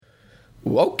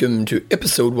Welcome to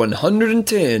episode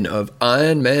 110 of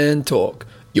Iron Man Talk,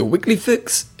 your weekly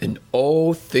fix in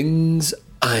all things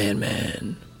Iron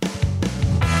Man.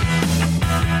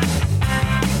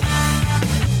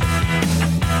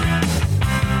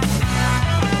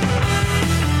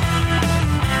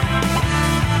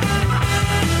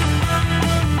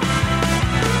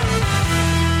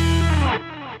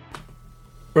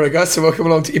 Right guys, so welcome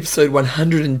along to episode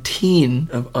 110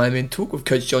 of Iron Man Talk with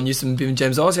Coach John Newsom and Bevan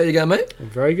James Eyles. How you going, mate? I'm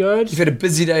very good. You've had a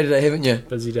busy day today, haven't you?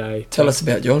 Busy day. Tell us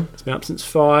about it, John. It's been up since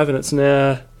 5 and it's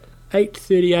now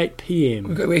 8:38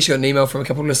 p.m. We actually got an email from a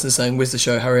couple of listeners saying, where's the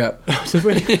show? Hurry up.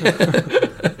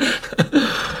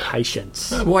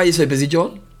 Patience. Why are you so busy,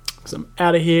 John? Because I'm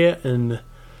out of here in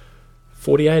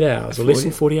 48 hours, or less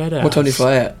than 48 hours. What time do you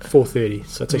fly out? 4:30,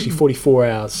 so it's actually 44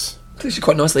 hours. It's actually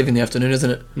quite nice leaving in the afternoon, isn't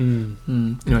it?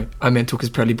 Anyway, Iron Man Talk is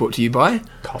proudly brought to you by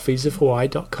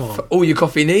coffeesofhawaii.com, for all your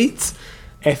coffee needs,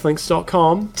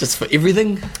 athlinks.com, just for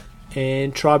everything,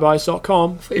 and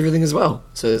tribeyes.com, for everything as well.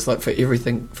 So it's like for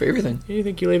everything.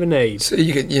 anything you'll ever need. So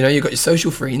you got your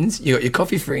social friends, you got your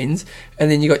coffee friends,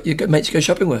 and then you got mates you go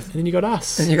shopping with. And then you got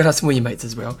us. And you got us and all your mates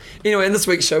as well. Anyway, in this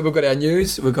week's show, we've got our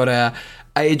news. We've got our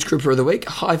age grouper of the week.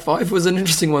 High five was an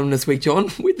interesting one this week, John.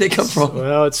 Where'd they come from?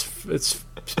 Well, it's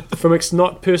from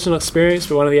not personal experience,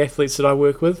 but one of the athletes that I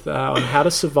work with on how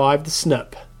to survive the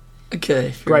snip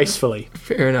Okay. gracefully.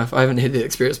 Fair enough. I haven't had the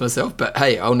experience myself, but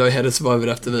hey, I'll know how to survive it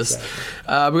after this.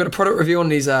 Exactly. We've got a product review on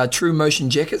these True Motion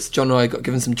jackets. John and I got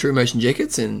given some True Motion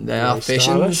jackets, and they are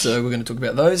fashion, stylish. so we're going to talk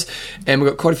about those. And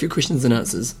we've got quite a few questions and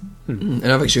answers. And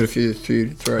I've actually got a few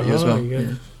to throw at you as well.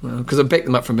 Yeah. Because I backed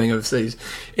them up from being overseas.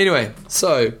 Anyway,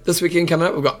 so this weekend coming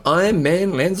up, we've got Iron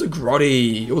Man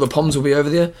Lanzarote. All the Poms will be over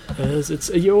there.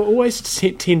 You always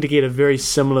tend to get a very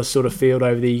similar sort of field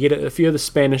over there. You get a few of the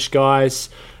Spanish guys,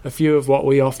 a few of what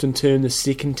we often term the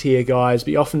second tier guys,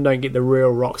 but you often don't get the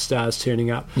real rock stars turning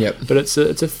up. Yep. But it's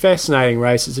a fascinating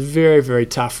race. It's a very, very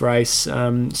tough race.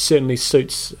 Certainly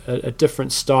suits a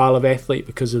different style of athlete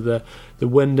because of the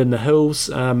wind and the hills,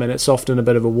 and it's often a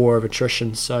bit of a war of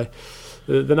attrition. So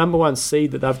the number one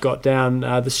seed that they've got down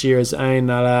this year is Ain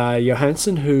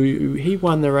Johansson, who he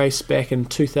won the race back in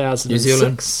 2006. New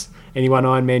Zealand. And he won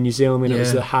Ironman New Zealand when it was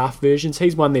Yeah. the half versions.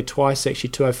 He's won there twice,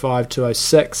 actually, 205,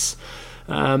 206.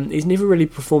 He's never really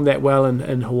performed that well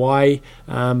in Hawaii,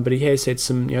 but he has had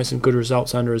some good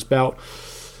results under his belt.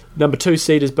 Number 2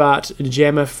 seed is Bart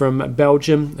Njama from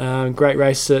Belgium. Great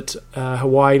race at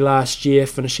Hawaii last year,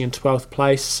 finishing in 12th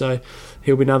place. So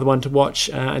he'll be another one to watch.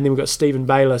 And then we've got Stephen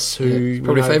Bayless, who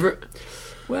Probably favourite?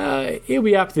 Well, he'll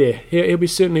be up there. He'll be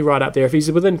certainly right up there. If he's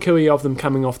within cooey of them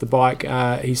coming off the bike,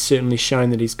 he's certainly shown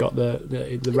that he's got the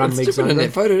run It's legs different in under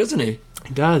that photo, doesn't he?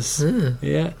 He does.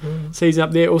 Yeah. So he's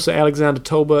up there. Also Alexander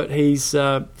Talbot. He's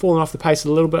fallen off the pace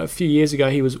a little bit. A few years ago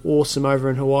he was awesome over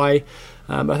in Hawaii.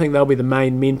 I think they'll be the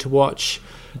main men to watch.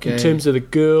 Okay. In terms of the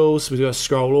girls, we've got to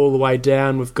scroll all the way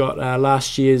down. We've got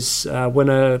last year's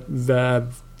winner,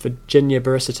 Virginia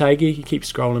Barissategi. Keep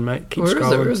scrolling, mate. Keep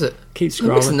scrolling. Where is it? Keep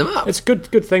They're mixing scrolling. them up. It's a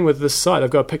good thing with this site. They've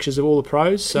got pictures of all the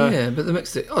pros. So Yeah, but they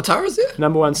mixed it. Oh, Tara's there?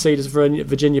 number 1 seed is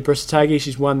Virginia Barissategi.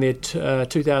 She's won there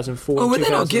 2004, Oh, were they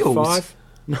not 2005.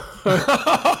 No.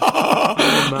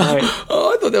 Oh, mate.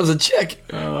 Oh, I thought that was a chick.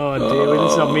 Oh dear,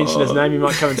 let's not mention his name. He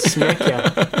might come and smack you.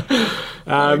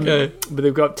 Okay. But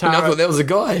they've got No, I Tara. thought that was a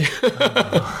guy.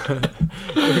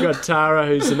 We've got Tara,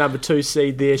 who's the number 2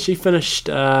 seed there. She finished.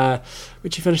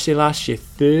 Where'd she finish there last year?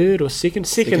 Third or second?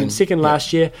 Second Yeah.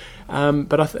 last year.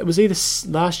 But it was either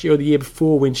last year or the year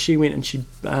before when she went and she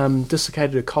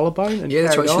dislocated her collarbone. And Yeah,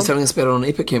 that's right. carried She was on. telling us about it on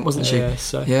Epic Camp, wasn't she? Yeah,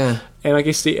 so Yeah. And I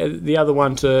guess the other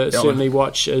one to certainly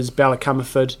watch is Bella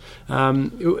Comerford.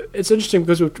 It's interesting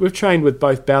because we've trained with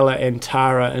both Bella and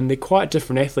Tara, and they're quite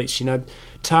different athletes.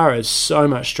 Tara is so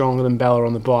much stronger than Bella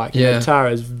on the bike. Yeah.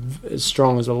 Tara is as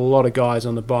strong as a lot of guys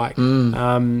on the bike.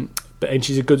 And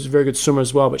she's very good swimmer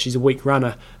as well, but she's a weak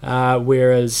runner.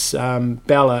 Whereas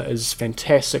Bella is a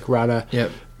fantastic runner.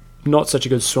 Yep. Not such a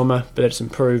good swimmer, but it's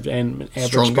improved and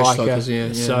average Strongish biker. focus,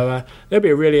 yeah. So that'll be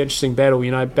a really interesting battle.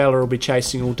 Bella will be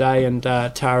chasing all day, and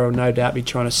Tara will no doubt be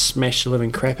trying to smash the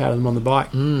living crap out of them on the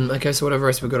bike. Okay, so whatever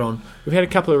race we got on. We've had a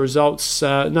couple of results.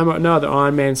 No other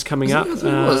Ironmans coming up. I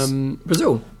thought it was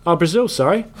Brazil. Oh, Brazil,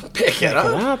 sorry. Pick it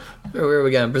up. Where are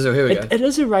we going? Brazil, here we go. It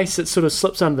is a race that sort of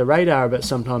slips under the radar a bit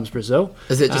sometimes, Brazil.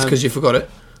 Is it just because you forgot it?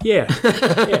 Yeah,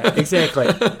 exactly.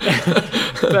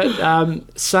 But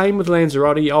same with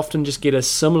Lanzarote. You often just get a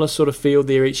similar sort of field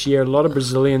there each year. A lot of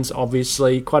Brazilians,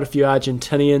 obviously, quite a few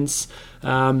Argentinians.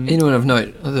 Anyone of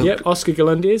note? Yep, Oscar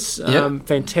Galindez,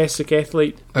 fantastic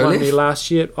athlete, won there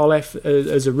last year. Olaf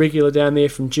is a regular down there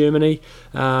from Germany.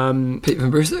 Pete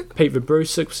Van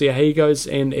Brusik, we'll see how he goes,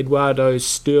 and Eduardo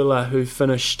Sturla, who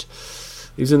finished...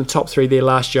 He was in the top 3 there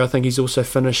last year. I think he's also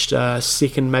finished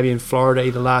second, maybe in Florida,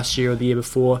 either last year or the year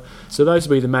before. So those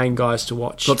will be the main guys to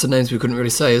watch. Lots of names we couldn't really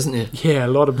say, isn't there? Yeah, a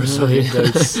lot of Brazilian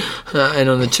dudes. And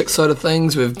on the chick side of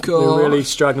things, we've got... We're really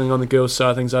struggling on the girls' side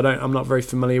of things. I'm not very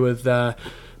familiar with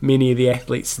many of the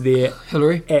athletes there.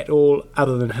 Hillary? At all,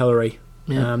 other than Hillary.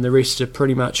 Yeah. The rest are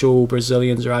pretty much all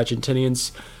Brazilians or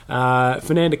Argentinians.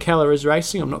 Fernanda Keller is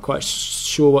racing. I'm not quite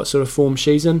sure what sort of form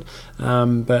she's in,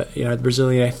 but the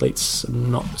Brazilian athletes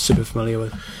I'm not super familiar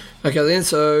with. Okay then,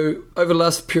 so over the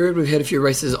last period we've had a few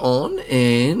races on,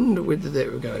 and where did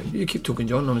that go? You keep talking,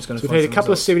 John. I'm just going to We've had a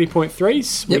couple of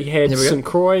 70.3s. Yep, we had St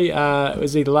Croix, it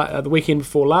was either the weekend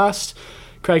before last.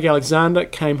 Craig Alexander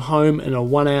came home in a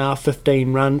 1 hour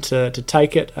 15 run to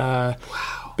take it,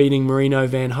 beating Marino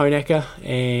van Honecker,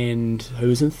 and who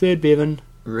was in third, Bevan?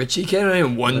 Richie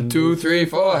Cannon. 1, 2, 3,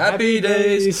 4 happy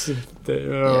days.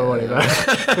 Whatever.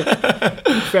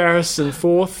 Ferris in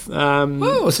fourth.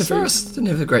 So Ferris didn't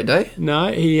have a great day.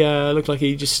 No, he looked like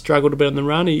he just struggled a bit on the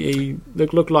run. He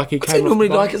looked like he What's came he normally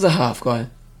off the like as a half guy?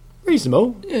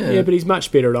 Reasonable. Yeah, but he's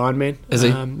much better at Ironman. Is he?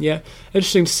 Yeah.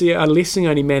 Interesting to see. Lessing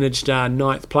only managed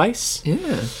 9th place.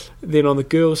 Yeah. Then on the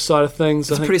girls' side of things...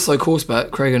 It's a pretty slow course,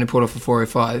 but Craig only pulled off a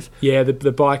 4:05. Yeah,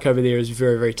 the bike over there is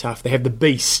very, very tough. They have the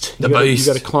Beast. You've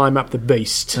got to climb up the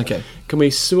Beast. Okay. Can we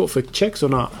sort for chicks or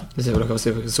not? Let's have a look. I'll see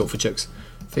if we can sort for chicks.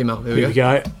 Female. There we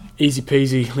go. Easy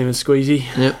peasy, lemon squeezy.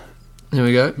 Yep. There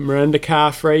we go. Miranda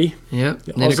Carfree.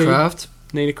 Yep.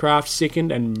 Nina Craft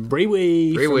second, and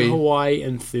Brewe from Hawaii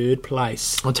in third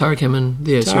place. Oh, Tara came in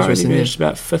there. She was racing there.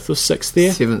 About 5th or 6th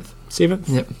there. 7th.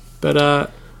 Yep.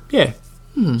 But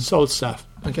solid stuff.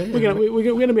 Okay. We're going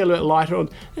to be a little bit lighter on.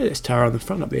 There's Tara on the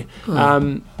front up there.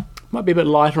 Might be a bit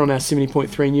lighter on our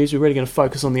 70.3 news. We're really going to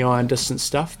focus on the iron distance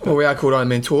stuff. Well, we are called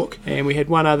Ironman Talk. And we had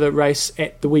one other race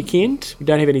at the weekend. We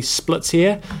don't have any splits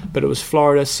here, but it was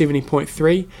Florida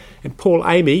 70.3. And Paul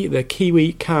Amy, the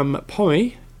Kiwi come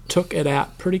Pommy, took it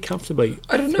out pretty comfortably.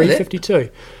 I didn't know 352.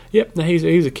 Yep, no,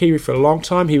 he was a Kiwi for a long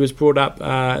time. He was brought up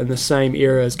in the same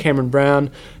era as Cameron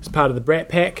Brown, as part of the Brat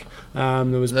Pack. There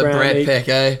was the Brownie. Brat Pack,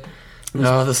 eh?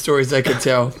 Oh, the stories they could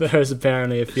tell. There's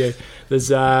apparently a few. There's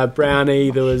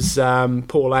Brownie, there was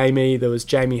Paul Amy, there was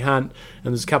Jamie Hunt,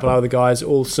 and there's a couple of other guys,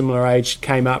 all similar age,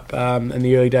 came up in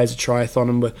the early days of triathlon,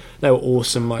 and they were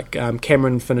awesome. Like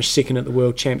Cameron finished second at the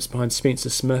World Champs behind Spencer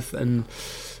Smith in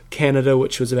Canada,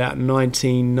 which was about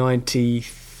 1990.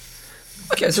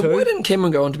 Okay, so why didn't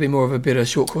Cameron go on to be more of a better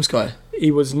short course guy?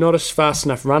 He was not a fast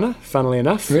enough runner, funnily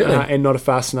enough, and not a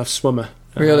fast enough swimmer.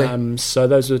 Really? So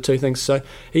those are the two things. So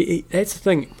that's the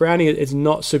thing. Brownie is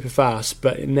not super fast,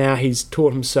 but now he's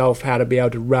taught himself how to be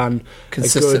able to run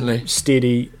consistently, a good,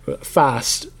 steady,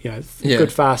 fast,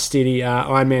 good, fast, steady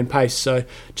Ironman pace. So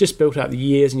just built up the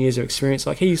years and years of experience.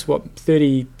 Like he's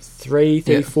 33,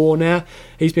 34 now.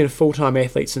 He's been a full-time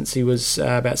athlete since he was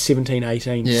about 17,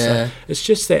 18. Yeah. So it's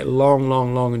just that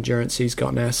long endurance he's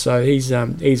got now. So he's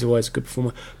always a good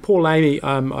performer. Paul Amy,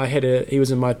 he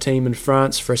was in my team in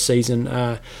France for a season,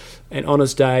 and on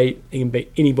his day, he can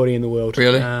beat anybody in the world.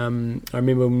 Really? I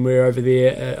remember when we were over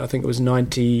there, I think it was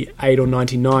 98 or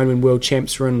 99 when World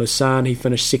Champs were in Lausanne. He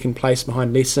finished second place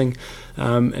behind Lessing,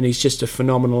 and he's just a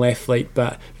phenomenal athlete,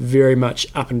 but very much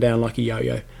up and down like a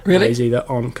yo-yo. Really? He's either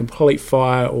on complete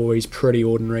fire or he's pretty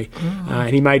ordinary.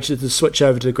 And he made the switch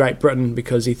over to Great Britain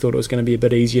because he thought it was going to be a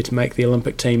bit easier to make the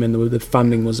Olympic team, and the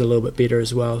funding was a little bit better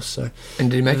as well. So, and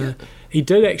did he make it? He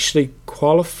did actually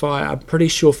qualify, I'm pretty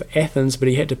sure, for Athens, but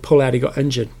he had to pull out. He got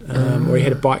injured, or he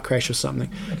had a bike crash or something.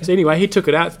 Okay. So anyway, he took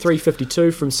it out,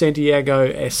 352 from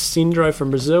Santiago Ascendro from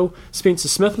Brazil. Spencer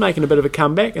Smith making a bit of a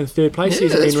comeback in third place. He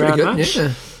hasn't been around much.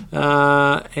 Yeah.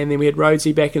 And then we had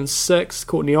Rhodesy back in sixth.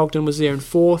 Courtney Ogden was there in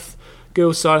fourth.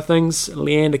 Girls' side of things,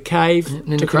 Leander Cave.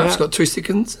 Nina Kraft's got 2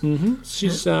 seconds. Mm-hmm.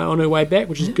 She's on her way back,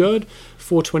 which is good.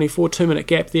 4:24, 2-minute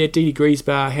gap there. Dee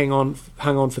Griesbach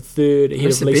hung on for third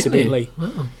ahead of Lisa Bentley.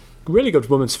 Wow. Really good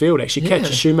women's field, actually.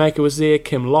 Katja Shoemaker was there,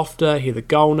 Kim Lofter, Heather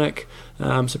Golnick.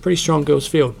 So pretty strong girls'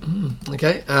 field.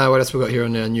 Okay, what else we got here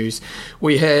on our news?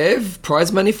 We have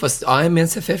prize money for Ironman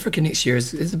South Africa next year.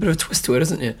 There's a bit of a twist to it,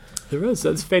 isn't there? There is.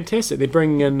 It's fantastic. They're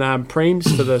bringing in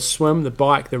preems for the swim, the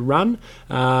bike, the run.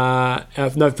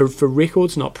 For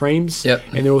records, not preems. Yep.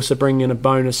 And they're also bringing in a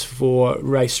bonus for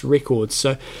race records.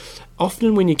 So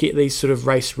often when you get these sort of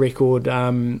race record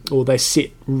or they set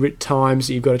times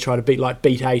that you've got to try to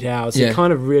beat 8 hours, they're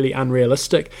kind of really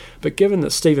unrealistic. But given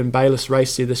that Stephen Bayliss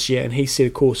raced there this year and he set a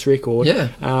course record,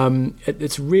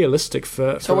 it's realistic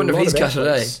for So I wonder if he's cut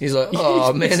today. He's like,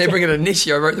 oh man, they're bringing in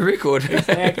Nishi, I wrote the record.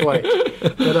 Exactly.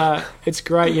 But it's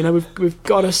great, we've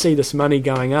got to see this money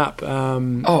going up.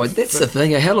 That's the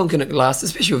thing. How long can it last,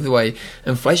 especially with the way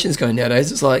inflation's going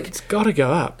nowadays? It's like, it's got to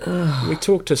go up. We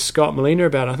talked to Scott Molina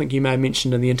about it. I think you may have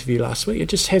mentioned in the interview last week. It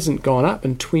just hasn't gone up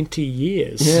in 20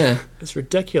 years. Yeah. It's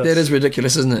ridiculous. That is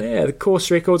ridiculous, isn't it? Yeah, the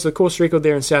course record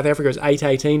there in South Africa is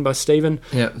 8:18 by Stephen.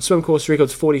 Yeah. Swim course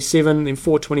record's 47, then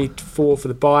 4:24 for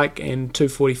the bike and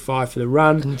 2:45 for the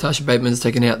run. And Natasha Bateman's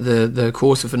taken out the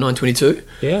course for 9:22.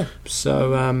 Yeah.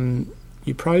 So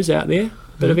you pros out there,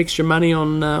 bit of extra money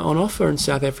on offer in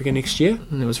South Africa next year.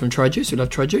 And it was from Tri-Juice. We love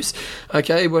Tri-Juice.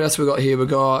 Okay, what else we got here? We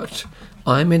got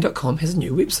Ironman.com has a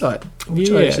new website, which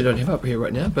I actually don't have up here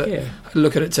right now, but I had a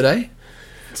look at it today.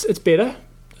 It's better.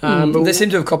 But they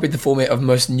seem to have copied the format of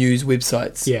most news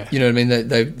websites. Yeah. You know what I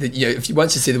mean?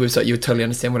 Once you see the website, you would totally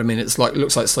understand what I mean. It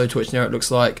looks like Slow Twitch now. It looks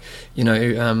like,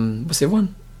 what's the other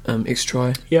one?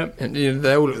 X-Try. Yep. And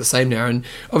they all look the same now. And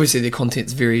obviously their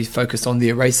content's very focused on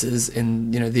their races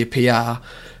and, their PR.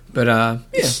 But, I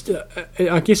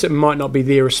guess it might not be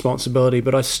their responsibility,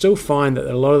 but I still find that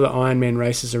a lot of the Ironman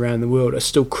races around the world are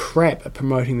still crap at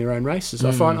promoting their own races.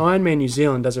 I find Ironman New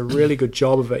Zealand does a really good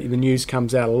job of it. The news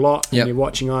comes out a lot, and you're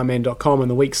watching Ironman.com in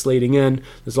the weeks leading in.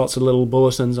 There's lots of little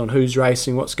bulletins on who's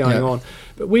racing, what's going on.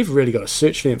 But we've really got to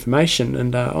search for the information,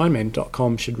 and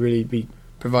Ironman.com should really be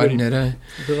providing it,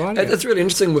 That's really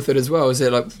interesting with it as well, is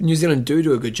that like New Zealand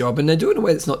do a good job, and they do it in a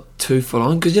way that's not too full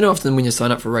on, because often when you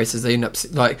sign up for races, they end up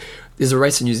like, there's a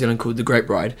race in New Zealand called the Great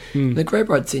Ride. The Great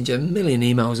Ride sends you 1 million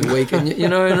emails a week, and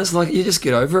and it's like you just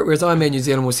get over it. Whereas Ironman New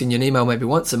Zealand will send you an email maybe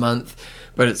once a month,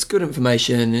 but it's good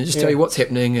information and just tell you what's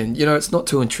happening, and it's not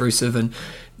too intrusive, and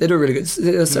they do really good.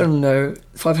 I don't know,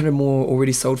 500 more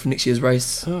already sold for next year's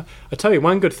race. I tell you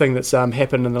one good thing that's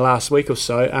happened in the last week or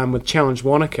so with Challenge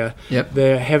Wanaka.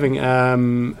 They're having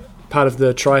part of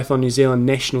the Triathlon New Zealand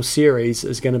National Series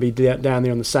is going to be down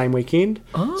there on the same weekend.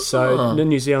 So in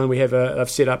New Zealand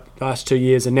I've set up last 2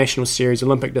 years a national series,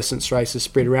 Olympic distance races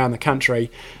spread around the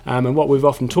country, and what we've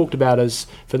often talked about is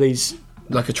for these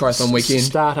like a triathlon weekend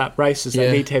start-up races,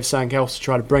 they need to have something else to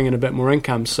try to bring in a bit more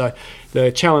income. So the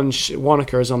Challenge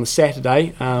Wanaka is on the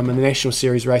Saturday, and the National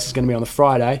Series race is going to be on the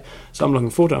Friday. So I'm looking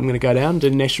forward to it. I'm going to go down, do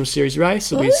the National Series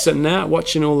race. I'll be sitting out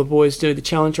watching all the boys do the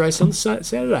Challenge race on the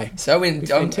Saturday. So this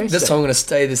time I'm going to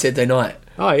stay the Saturday night.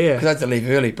 Oh, yeah. Because I had to leave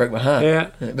early, broke my heart. Yeah.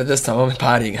 But this time I'm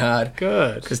partying hard.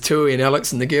 Good. Because Tui and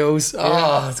Alex and the girls,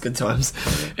 it's good times.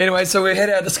 Anyway, so we had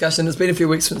our discussion. It's been a few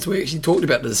weeks since we actually talked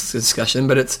about this discussion,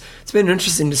 but it's been an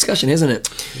interesting discussion, hasn't it?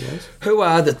 Yes. Who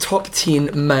are the top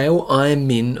 10 male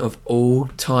Ironmen of all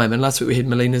time? And last week we had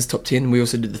Melina's top 10, and we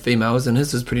also did the females, and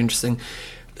his was pretty interesting.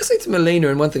 Listening to Melina,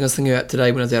 and one thing I was thinking about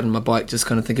today when I was out on my bike, just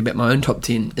kind of thinking about my own top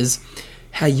 10, is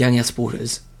how young our sport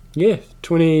is. Yeah,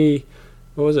 20...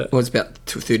 What was it? Well, it's about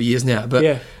 30 years now, but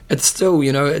it's still,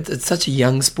 it's such a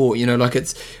young sport,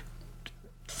 it's...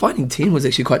 Finding 10 was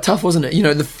actually quite tough, wasn't it?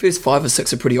 The first 5 or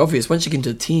 6 are pretty obvious. Once you get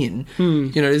into 10,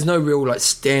 there's no real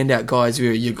standout guys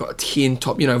where you've got 10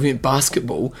 top, if you're in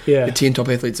basketball, the 10 top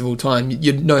athletes of all time,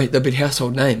 you'd know they'll be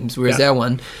household names, whereas our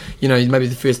one, maybe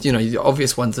the first, the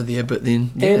obvious ones are there, but then...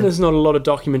 And there's not a lot of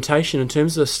documentation in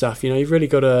terms of this stuff, you've really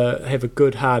got to have a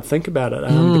good, hard think about it,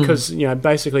 because,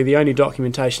 basically the only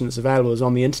documentation that's available is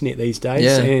on the internet these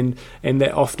days, and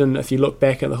that often, if you look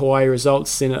back at the Hawaii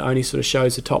results, then it only sort of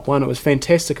shows the top one. It was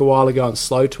fantastic a while ago on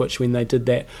Slow Twitch when they did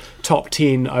that top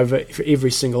 10 for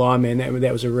every single Ironman.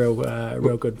 That was a real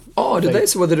good did they?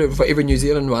 So what did they do for every New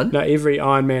Zealand one? No, every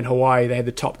Ironman Hawaii they had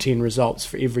the top 10 results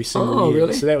for every single year.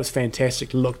 Really? So that was fantastic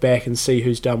to look back and see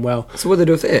who's done well. So what did they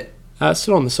do with that? It's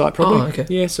still on the site probably. Oh, okay.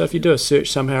 Yeah, so if you do a search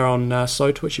somehow on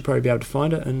Slow Twitch you'll probably be able to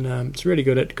find it, and it's really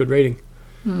good reading.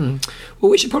 Well,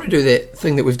 we should probably do that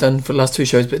thing that we've done for the last 2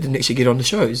 shows but didn't actually get on the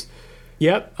shows.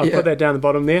 Yep, I'll put that down the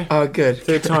bottom there. Oh, good.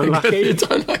 Third time lucky. Third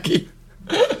time lucky.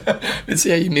 Let's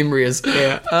see how your memory is.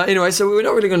 Yeah. Anyway, so we're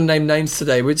not really going to name names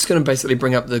today. We're just going to basically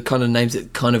bring up the kind of names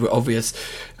that kind of were obvious.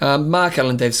 Mark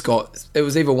Allen, Dave Scott. It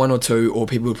was either 1 or 2, or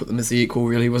people would put them as the equal,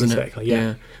 really, wasn't exactly, it?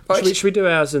 Exactly, yeah. Should we do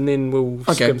ours and then we'll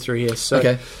skim through here?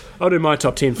 So I'll do my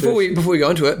top 10 first. Before we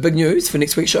go into it, big news for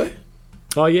next week's show.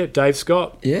 Oh, yeah, Dave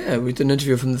Scott. Yeah, we did an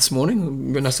interview with him this morning.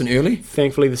 We were nice and early.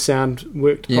 Thankfully, the sound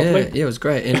worked properly. Yeah, it was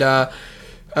great. And...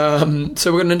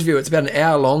 So we're going to interview. It's about an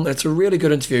hour long. It's a really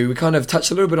good interview. We kind of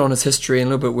touch a little bit on his history and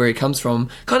a little bit where he comes from.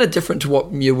 Kind of different to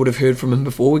what you would have heard from him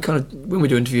before. We kind of, when we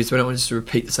do interviews, we don't want to just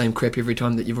repeat the same crap every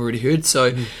time that you've already heard.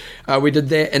 So we did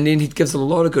that, and then he gives a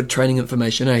lot of good training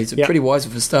information. He's pretty wise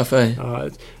with his stuff.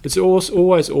 It's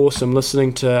always awesome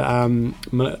listening to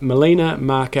Melina,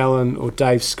 Mark Allen, or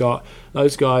Dave Scott.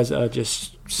 Those guys are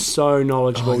just so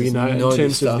knowledgeable, in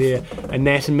terms of their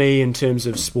anatomy, in terms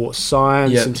of sports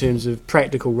science, in terms of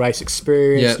practical race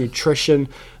experience, nutrition.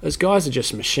 Those guys are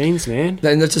just machines, man.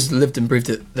 And they've just lived and breathed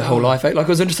it the whole life. Like, it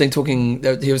was interesting talking.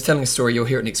 He was telling a story. You'll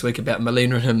hear it next week about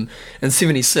Melina and him in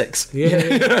 '76. Yeah,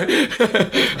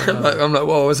 I'm like,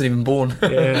 well, I wasn't even born.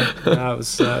 It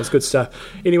was good stuff.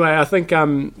 Anyway, I think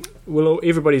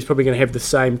everybody's probably going to have the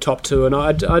same top two, and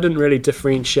I didn't really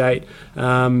differentiate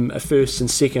a first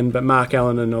and second, but Mark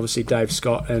Allen and obviously Dave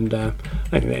Scott, and I don't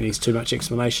think that needs too much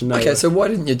explanation. So why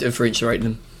didn't you differentiate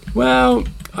them? Well,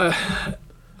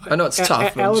 I know it's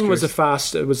tough. Allen was a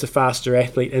faster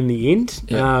athlete in the end.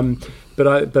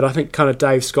 But I think kind of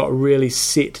Dave Scott really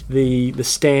set the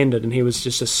standard, and he was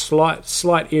just a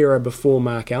slight era before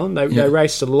Mark Allen. They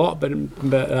raced a lot,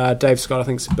 but Dave Scott I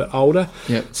think is a bit older.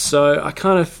 So I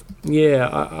kind of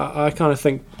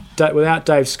think without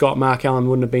Dave Scott, Mark Allen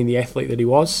wouldn't have been the athlete that he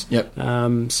was.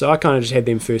 So I kind of just had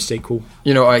them first equal.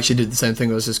 I actually did the same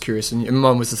thing. I was just curious, and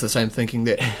mine was just the same thinking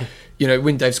that.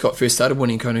 When Dave Scott first started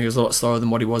winning Kona, he was a lot slower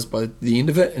than what he was by the end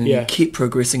of it, and he kept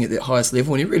progressing at that highest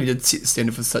level, and he really did set the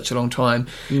standard for such a long time.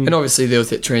 And obviously there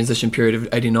was that transition period of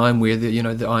 '89 where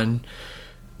the Iron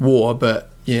War,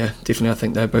 but definitely I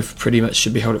think they both pretty much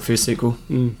should be held at first equal.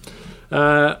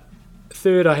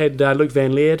 Third, I had Luc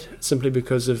Van Lierde, simply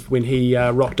because of when he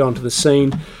rocked onto the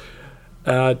scene.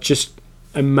 Just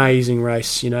amazing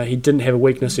race. He didn't have a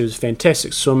weakness. He was a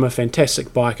fantastic swimmer, fantastic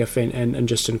biker, and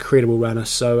just an incredible runner.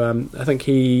 So I think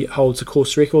he holds a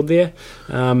course record there.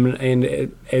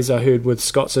 And as I heard with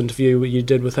Scott's interview what you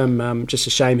did with him, just a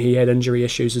shame he had injury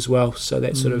issues as well. So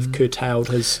that sort of curtailed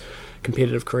his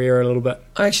competitive career a little bit.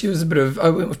 I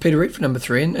went with Peter Reid for number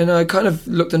 3, and I kind of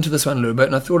looked into this one a little bit,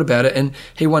 and I thought about it, and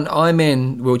he won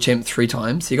Ironman World Champ 3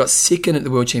 times. He got second at the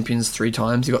World Champions 3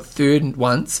 times. He got third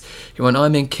once. He won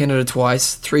Ironman Canada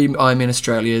twice, 3 Ironman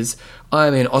Australias,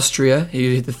 Ironman Austria.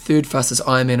 He had the third fastest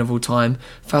Ironman of all time,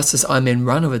 fastest Ironman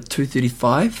run of a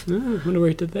 2:35. I wonder where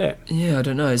he did that. Yeah, I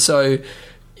don't know. So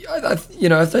I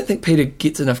don't think Peter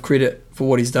gets enough credit for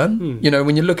what he's done.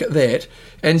 When you look at that,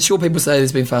 and sure, people say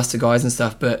there's been faster guys and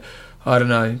stuff, but I don't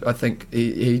know. I think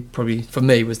he probably, for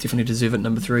me, was definitely deserved at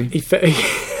number 3.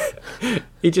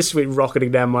 He just went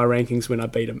rocketing down my rankings when I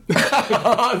beat him.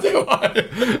 Had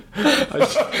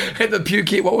the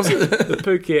Phuket, what was it? The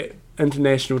Phuket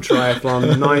International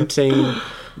Triathlon,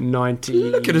 1990.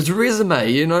 Look at his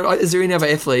resume. Is there any other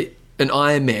athlete, an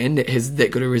Ironman, that has that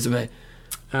good a resume?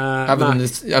 Other than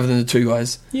the 2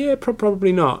 guys? Yeah,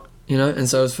 probably not. And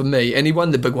so it was for me, and he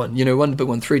won the big one. Won the big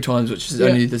one 3 times, which is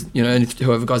only only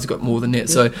whoever guys have got more than that.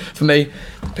 So for me,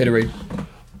 Peter Reid.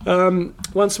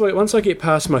 Once I get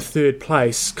past my third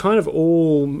place, kind of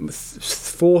all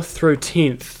 4th through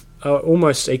 10th are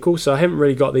almost equal. So I haven't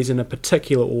really got these in a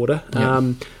particular order.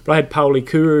 But I had Pauli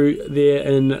Kuru there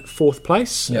in 4th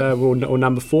place, or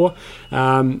number 4.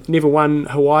 Never won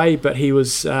Hawaii, but he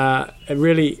was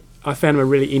I found him a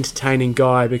really entertaining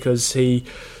guy because he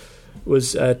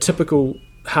was a typical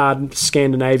hard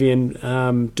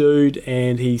Scandinavian dude,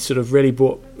 and he sort of really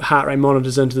brought heart rate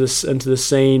monitors into the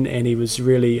scene, and he was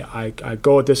really I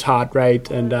got this heart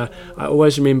rate, and I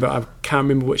always remember, I can't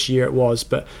remember which year it was,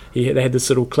 but they had this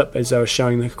little clip as they were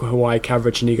showing the Hawaii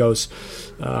coverage, and he goes,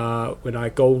 when I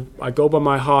go by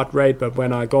my heart rate, but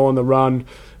when I go on the run,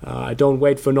 I don't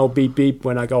wait for no beep beep.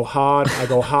 When I go hard,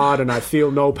 and I feel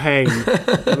no pain.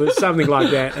 It was something like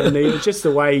that, and just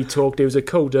the way he talked, he was a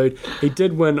cool dude. He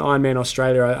did win Ironman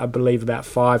Australia, I believe, about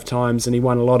 5 times, and he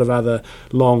won a lot of other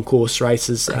long course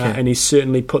races, and he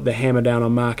certainly put the hammer down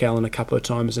on Mark Allen a couple of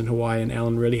times in Hawaii, and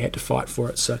Allen really had to fight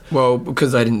for it. So, well,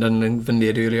 because I didn't done Van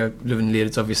Lierde earlier, Van Lierde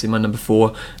is obviously my number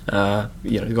 4. The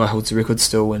guy holds the record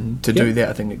still, and to do that,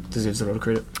 I think it deserves a lot of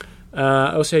credit.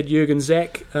 I also had Jürgen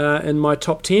Zak in my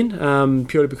top 10,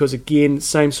 purely because, again,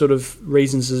 same sort of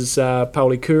reasons as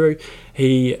Pauli Kuru.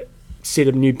 He set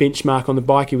a new benchmark on the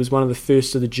bike. He was one of the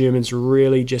first of the Germans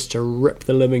really just to rip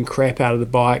the living crap out of the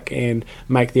bike and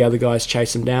make the other guys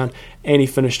chase him down. And he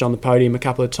finished on the podium a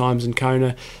couple of times in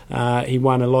Kona. He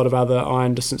won a lot of other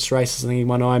iron distance races. I think he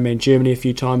won Ironman Germany a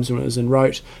few times when it was in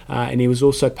Roth. And he was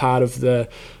also part of the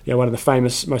one of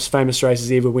the most famous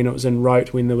races ever when it was in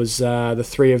Roth, when there was the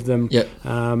 3 of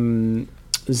them.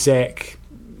 Zach,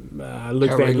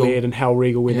 Luke Van Leerd and Hal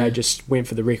Regal when they just went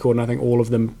for the record, and I think all of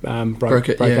them broke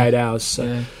 8 hours.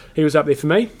 So he was up there for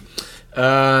me.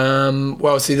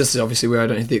 Well, see, this is obviously where I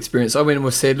don't have the experience. I went in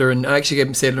with Sadler, and I actually gave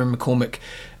him Sadler and McCormick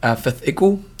fifth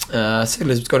equal.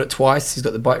 Sadler's got it twice. He's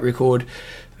got the bike record.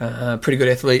 Pretty good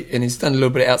athlete, and he's done a little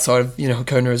bit outside of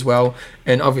Kona as well,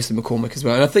 and obviously McCormick as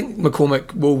well. And I think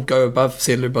McCormick will go above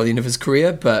Sadler by the end of his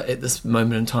career, but at this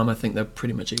moment in time, I think they're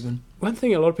pretty much even. One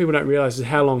thing a lot of people don't realise is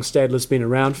how long Stadler's been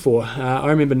around for. I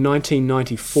remember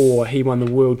 1994, he won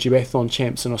the World Duathlon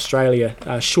Champs in Australia,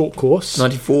 short course.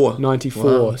 94.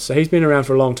 Wow. So he's been around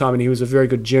for a long time, and he was a very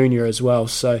good junior as well.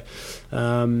 So,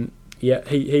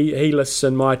 he lists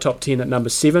in my top 10 at number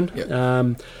 7.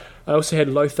 Yep. I also had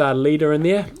Lothar Leder in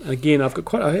there. Again, I've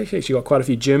actually got quite a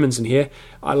few Germans in here.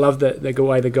 I love the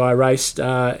way the guy raced.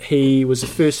 He was the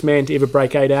first man to ever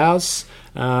break 8 hours.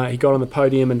 He got on the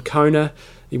podium in Kona.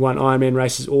 He won Ironman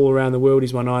races all around the world.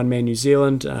 He's won Ironman New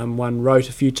Zealand, won Rote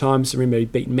a few times. I remember he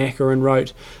beat Macca in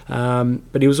Rote.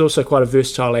 But he was also quite a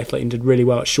versatile athlete and did really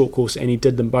well at short course, and he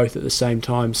did them both at the same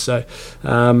time. So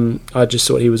I just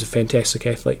thought he was a fantastic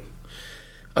athlete.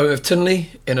 I went with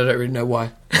Tinley, and I don't really know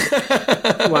why.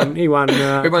 He won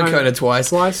Kona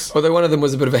twice. Although one of them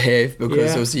was a bit of a have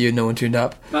because it was the year no one turned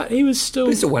up. But he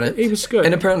still won it. He was good.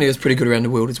 And apparently he was pretty good around the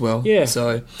world as well. Yeah.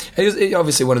 So he was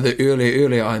obviously one of the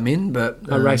earlier Ironmen, but...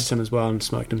 I raced him as well and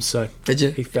smoked him, so... Did you?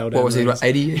 He fell down. What was he, like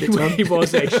 80 at the time? He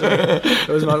was, actually. It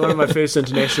was one of my first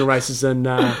international races, and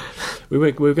we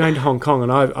were going to Hong Kong,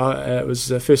 and it was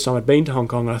the first time I'd been to Hong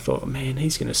Kong, and I thought, man,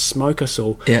 he's going to smoke us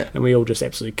all. Yeah. And we all just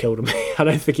absolutely killed him. I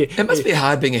don't think it must be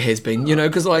hard being a has-been,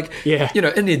 because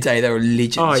in their day they were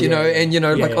legends,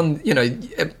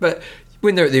 but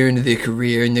when they're at the end of their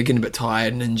career and they're getting a bit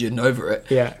tired and injured and over it,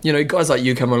 guys like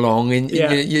you come along and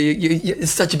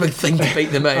it's such a big thing to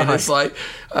beat them, and it's like,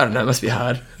 I don't know, it must be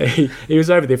hard. He was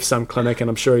over there for some clinic, and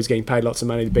I'm sure he's getting paid lots of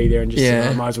money to be there, and just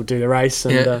I might as well do the race.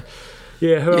 And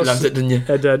who else? Loved it, didn't you?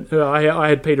 I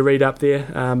had Peter Reid up there,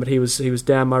 but he was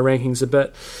down my rankings a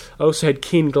bit. I also had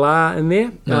Ken Glar in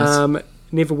there. Nice.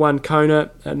 Never won Kona,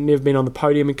 never been on the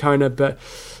podium in Kona, but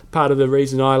part of the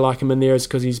reason I like him in there is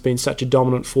because he's been such a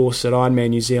dominant force at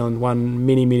Ironman New Zealand, won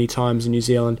many, many times in New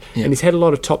Zealand, and he's had a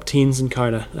lot of top 10s in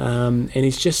Kona, and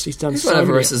he's done so many. He's won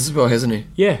other races as well, hasn't he?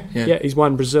 Yeah, he's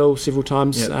won Brazil several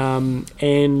times,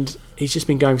 and he's just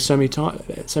been going for so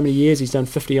many years. He's done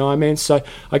 50 Ironmans. So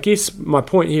I guess my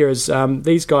point here is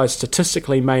these guys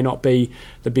statistically may not be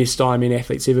the best Ironman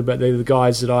athletes ever, but they're the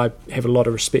guys that I have a lot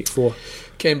of respect for.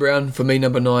 Cam Brown, for me,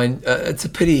 number 9. It's a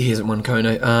pity he hasn't won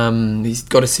Kona. He's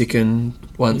got a second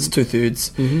once,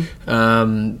 2/3.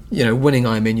 Winning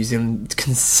Ironman New Zealand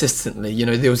consistently.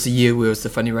 There was a year where it was the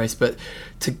funny race, but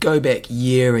to go back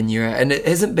year in, year out, and it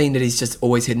hasn't been that he's just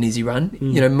always had an easy run.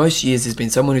 Most years there's been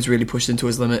someone who's really pushed into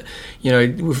his limit.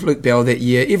 With Luke Bell that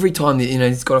year, every time that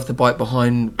he's got off the bike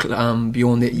behind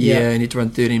Bjorn that year, and he had to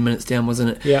run 13 minutes down,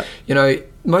 wasn't it? Yeah.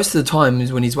 Most of the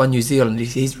times when he's won New Zealand,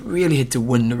 he's really had to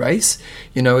win the race.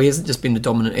 He hasn't just been the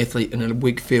dominant athlete in a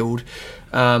weak field.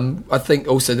 I think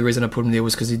also the reason I put him there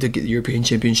was because he did get the European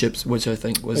Championships, which I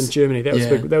think was... in Germany. That was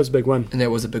big. That was a big one. And that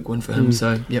was a big one for him,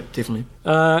 so, yep, definitely.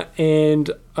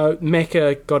 And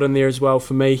Macca got in there as well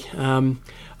for me.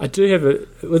 I do have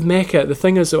with Macca, the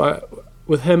thing is that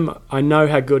with him, I know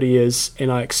how good he is,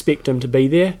 and I expect him to be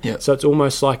there. Yep. So it's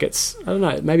almost like it's, I don't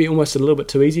know, maybe almost a little bit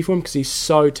too easy for him because he's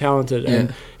so talented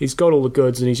and he's got all the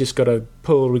goods, and he's just got to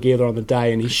pull it together on the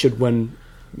day, and he should win,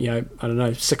 I don't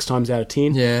know, 6 times out of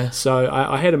 10. Yeah. So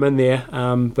I had him in there,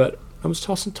 but I was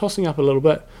tossing up a little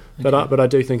bit. Okay. But I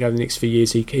do think over the next few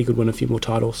years he could win a few more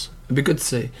titles. It'd be good to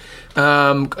see.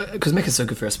 Because Macca's so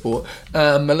good for our sport.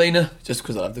 Molina, just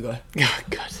because I love the guy. Oh,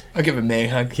 God. I'll give him a man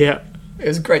hug. Yeah. It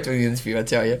was great doing the interview, I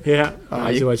tell you. Yeah,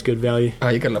 he's always good value.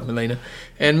 You gotta love Molina.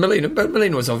 And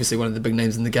Molina was obviously one of the big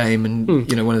names in the game, and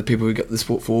one of the people who got the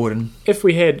sport forward. And if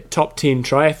we had top 10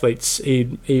 triathletes,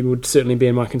 he would certainly be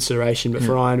in my consideration. But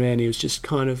for Ironman, he was just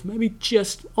kind of maybe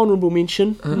just honourable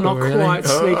mention, not really? Quite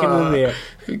sneaking in there.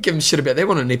 Give him shit about that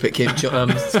one on Epic Camp,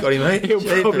 Scotty, mate.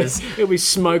 He'll be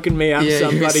smoking me up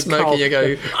some bloody cold. You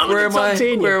go, where am I?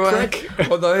 10, where am I?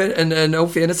 Although, in all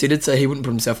fairness, he did say he wouldn't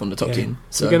put himself on the top 10.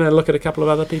 So we're going to look at a couple of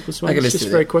other people's ones just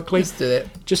very quickly. Let's do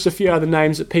that. Just a few other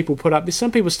names that people put up. There's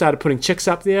some people started putting chicks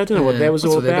up there. I don't know what that was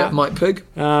all about. Mike Pigg.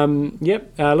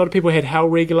 Yep. A lot of people had Hal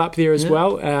Regal up there as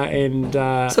well. And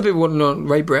some people wanted on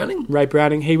Ray Browning. Ray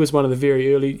Browning. He was one of the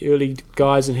very early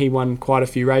guys, and he won quite a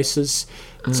few races.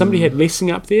 Somebody had Lessing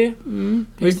up there.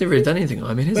 He's never really done anything,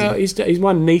 has he? He's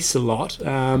won Nice a lot.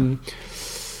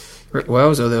 Rick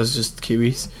Wells, or that was just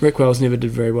Kiwis? Rick Wells never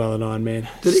did very well in Ironman.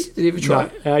 Did he? Did he ever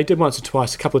try? No, he did once or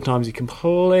twice. A couple of times he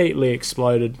completely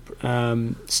exploded.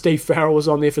 Steve Farrell was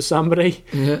on there for somebody.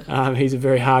 Yeah. He's a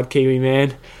very hard Kiwi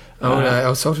man.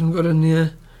 Al Sultan got in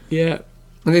there. Yeah.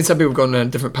 And then some people have gone down a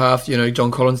different path. You know,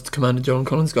 Commander John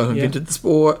Collins, guy who invented the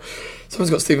sport. Someone's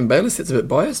got Stephen Bayliss. That's a bit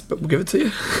biased, but we'll give it to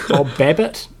you. Bob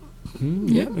Babbitt.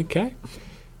 Yeah, okay.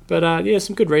 But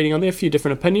some good reading on there. A few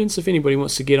different opinions if anybody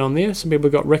wants to get on there. Some people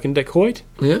have got Rick and Dick Hoyt.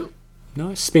 Yeah.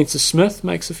 Nice. Spencer Smith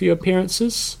makes a few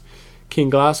appearances. Ken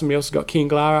Glar, somebody else has got Ken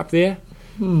Glar up there.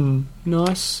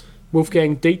 Nice.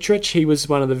 Wolfgang Dietrich, he was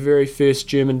one of the very first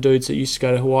German dudes that used to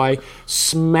go to Hawaii,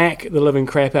 smack the living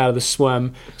crap out of the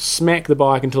swim, smack the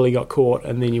bike until he got caught,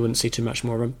 and then you wouldn't see too much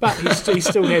more of him. But he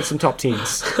still had some top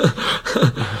tens.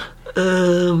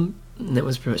 That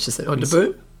was pretty much just that. Oh,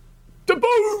 The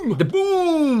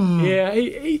boom! Yeah,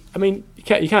 I mean, you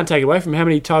can't take it away from him. How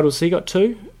many titles he got?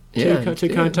 Two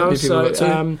cone titles.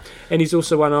 So, and he's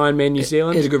also won Ironman New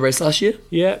Zealand. He had a good race last year.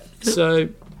 Yeah, so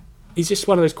he's just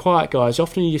one of those quiet guys.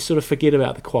 Often you sort of forget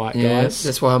about the quiet guys.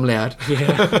 That's why I'm loud.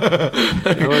 Yeah.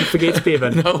 No one forgets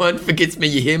Bevan. No one forgets me.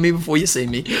 You hear me before you see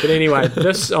me. But anyway,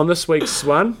 this week's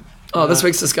one. This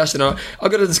week's discussion. I've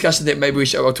got a discussion that maybe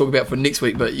I'll talk about for next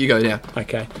week, but you go now.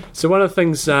 Okay. So one of the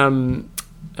things...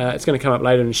 it's going to come up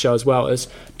later in the show as well, is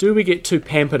do we get too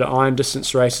pampered at iron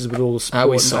distance races with all the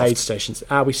support and aid stations?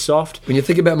 Are we soft? When you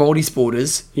think about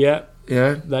multi-sporters,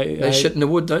 they shit in the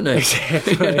wood, don't they?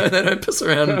 Exactly. They don't piss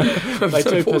around. They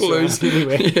do piss around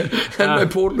anyway. No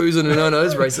Portaloos in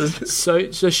those races.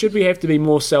 So should we have to be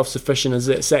more self-sufficient? Is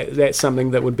that's something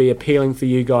that would be appealing for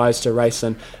you guys to race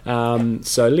in?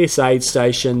 So less aid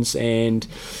stations and...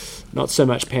 not so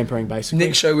much pampering, basically.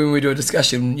 Next show, when we do a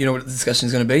discussion, you know what the discussion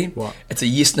is going to be? What? It's a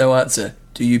yes/no answer.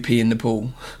 Do you pee in the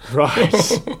pool? Right.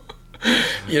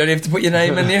 You don't have to put your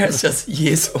name in there. It's just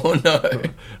yes or no.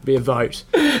 Be a vote.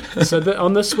 So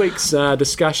on this week's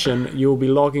discussion, you'll be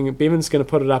logging. Bevan's going to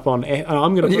put it up on.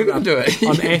 I'm going to put it up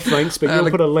on Athlinks, but you'll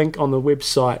put a link on the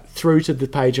website through to the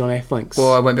page on Athlinks.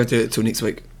 Well, I won't be able to do it till next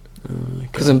week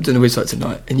because I'm doing the website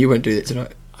tonight, and you won't do that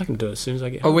tonight. I can do it as soon as I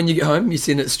get home. When you get home, you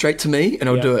send it straight to me and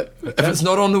I'll do it. Okay. If it's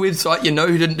not on the website, you know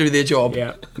who didn't do their job.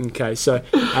 Yeah, okay. So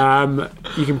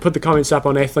you can put the comments up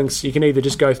on Athlinks. You can either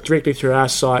just go directly through our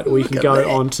site or you can go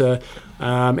onto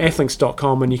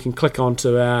athlinks.com and you can click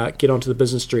onto get onto the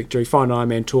business directory, find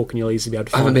Ironman Talk, and you'll easily be able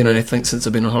to find it. I haven't been on Athlinks since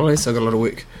I've been on holiday, so I've got a lot of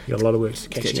work. You've got a lot of work to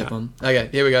catch up on. Okay,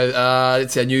 here we go.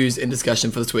 That's our news and discussion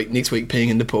for this week. Next week, peeing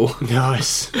in the pool.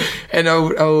 Nice. And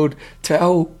old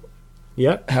Tal.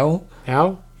 Yep. How?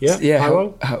 Yeah.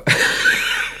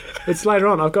 It's later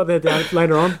on. I've got that down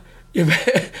later on. Yeah,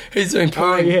 he's doing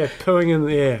pooing. Oh, yeah, pooing in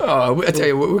the air. Oh, I tell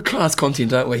you, we're class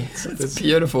content, aren't we? It's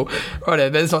beautiful. Right,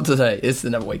 that's not today. It's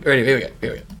another week. Ready? Here we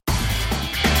go.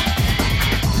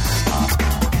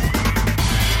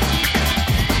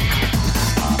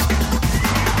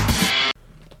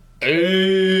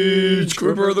 Age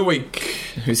Grouper of the Week.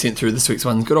 Who sent through this week's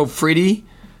one? Good old Freddie.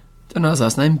 Don't know his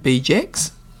last name. B.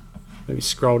 Jax. Maybe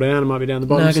scroll down. It might be down the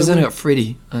bottom. No, because I only got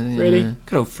Freddie. Freddie.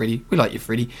 Good old Freddie. We like you,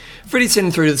 Freddie. Freddie's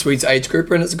sending through this week's age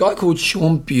grouper, and it's a guy called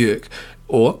Sean Burke.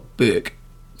 Or Burke.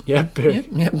 Yeah, Burke.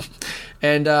 Yep.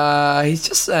 And he's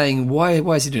just saying, why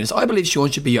is he doing this? I believe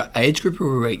Sean should be your age grouper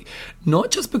of the week,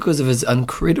 not just because of his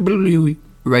incredibly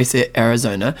race at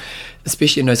Arizona,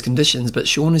 especially in those conditions, but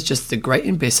Sean is just a great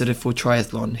ambassador for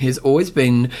triathlon. He's always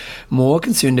been more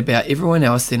concerned about everyone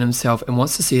else than himself and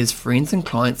wants to see his friends and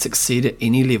clients succeed at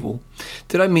any level.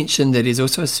 Did I mention that he's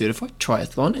also a certified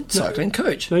triathlon and cycling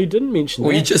coach? No, you didn't mention that.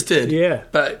 Well, you just did. Yeah.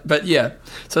 But yeah.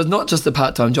 So it's not just a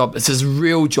part-time job. It's his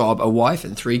real job, a wife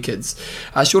and 3 kids.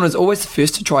 Sean is always the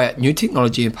first to try out new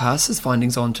technology and pass his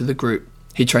findings on to the group.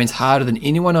 He trains harder than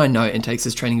anyone I know and takes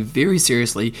his training very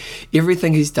seriously.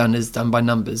 Everything he's done is done by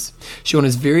numbers. Sean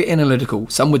is very analytical.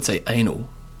 Some would say anal.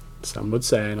 Some would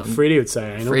say anal. Freddie would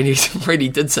say anal. Freddie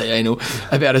did say anal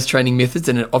about his training methods,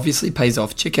 and it obviously pays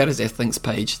off. Check out his Athlinks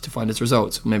page to find his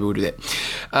results. Maybe we'll do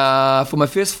that. For my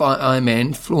first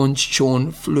Ironman,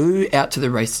 Sean flew out to the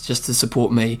race just to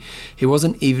support me. He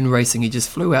wasn't even racing. He just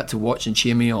flew out to watch and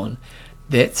cheer me on.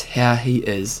 That's how he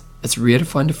is. It's rare to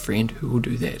find a friend who will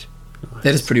do that. Nice.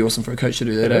 That is pretty awesome for a coach to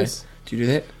do that, Do you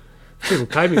do that? People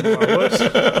pay me for my words.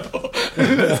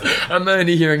 I'm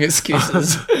only hearing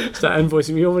excuses. Start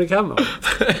invoicing me. You want me to come?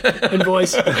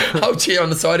 Invoice. I'll cheer on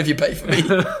the side if you pay for me.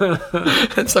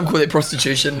 Some call that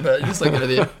prostitution, but just like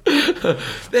there.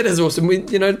 That is awesome.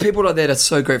 People like that are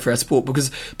so great for our sport because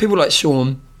people like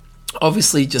Sean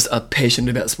obviously just are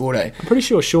passionate about sport, eh? I'm pretty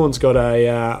sure Sean's got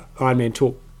a Ironman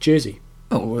Talk jersey.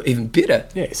 Oh, well, even better.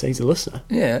 Yeah, so he's a listener.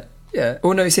 Yeah. Yeah.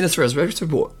 Oh, no, he sent us through his race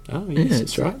report. Oh, yes,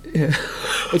 that's right. Yeah.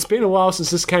 It's been a while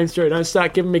since this came through. Don't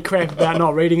start giving me crap about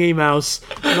not reading emails.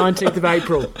 19th of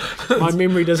April. My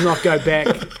memory does not go back.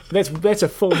 That's a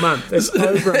full month. That's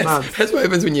over a month. That's what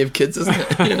happens when you have kids, isn't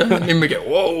it? And then we go,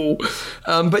 whoa.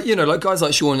 But, like guys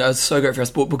like Sean are so great for our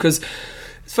sport because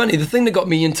it's funny, the thing that got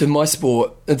me into this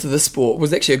sport,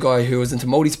 was actually a guy who was into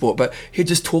multi-sport, but he'd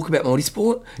just talk about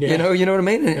multi-sport, you know what I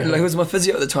mean? And he was my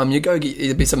physio at the time.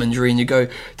 There'd be some injury and you go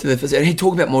to the physio and he'd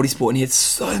talk about multi-sport and he had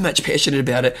so much passion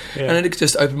about it. And it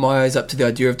just opened my eyes up to the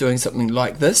idea of doing something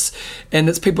like this. And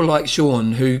it's people like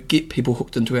Sean who get people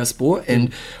hooked into our sport.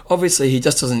 And obviously he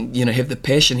just doesn't, have the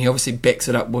passion. He obviously backs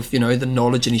it up with, the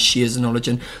knowledge, and he shares the knowledge.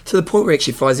 And to the point where he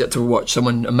actually flies out to watch a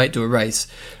mate do a race.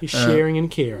 He's sharing and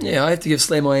caring. Yeah, I have to give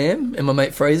Slam I Am and my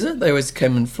mate Fraser. They always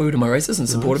came and flew to my races and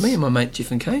supported me, and my mate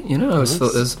Jeff and Kate. I always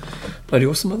thought it was bloody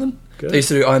awesome with them. Good. They used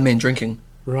to do Ironman drinking.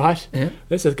 Right. Yeah.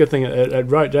 That's a good thing at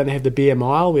Rote. Don't they have the beer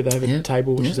mile where they have a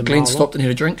table which is a Glenn mile stopped long? and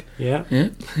had a drink. Yeah. Yeah.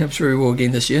 I'm sure we will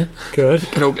again this year. Good.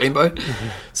 Good old Glenbo.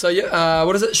 So,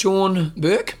 what is it? Sean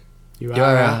Burke? You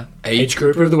are our Age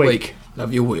Grouper of the Week.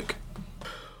 Love your work.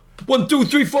 1, 2,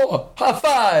 3, 4. High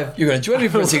five. You're going to join me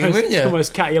for a second, weren't you?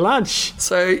 Almost cut your lunch.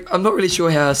 So I'm not really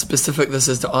sure how specific this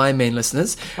is to Ironman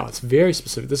listeners. Oh, it's very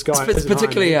specific. This guy it's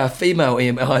particularly our female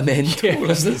Ironman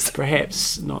listeners.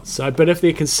 Perhaps not so. But if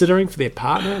they're considering for their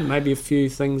partner, maybe a few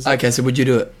things. Okay, so would you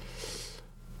do it?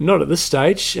 Not at this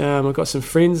stage. I've got some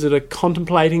friends that are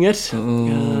contemplating it.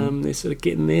 They're sort of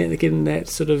getting there. They're getting that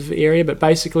sort of area. But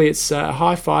basically, it's a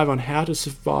high five on how to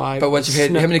survive. But once you've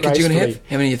had, how many kids are you going to have?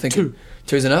 How many are you thinking? 2.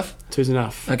 2's enough? 2's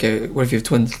enough. Okay, what if you have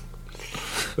twins?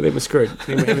 Well, then we're screwed.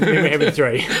 Then we're having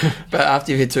 3. But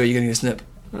after you've had 2, you're going to get a snip?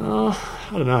 Oh,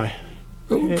 I don't know.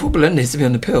 Well, poor Belinda needs to be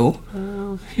on the pill.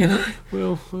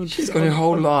 Well, she's got her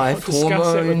whole life,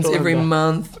 hormones every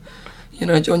month.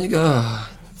 John, you go,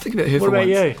 think about her for once. What about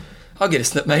you? I'll get a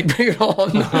snip, mate. Bring it on.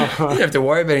 You don't have to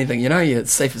worry about anything. You're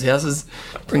safe as houses.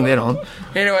 Bring that on.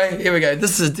 Anyway, here we go.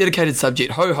 This is a dedicated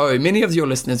subject. Ho ho. Many of your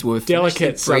listeners were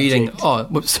delicate breeding. Subject. Oh,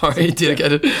 whoops, sorry,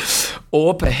 dedicated.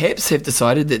 Or perhaps have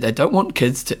decided that they don't want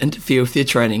kids to interfere with their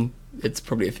training. It's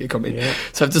probably a fair comment. Yeah.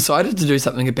 So I've decided to do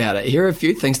something about it. Here are a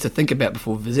few things to think about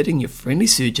before visiting your friendly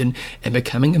surgeon and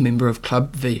becoming a member of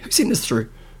Club V. Who sent this through?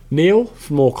 Neil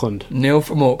from Auckland.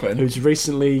 Who's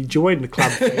recently joined the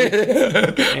Club V.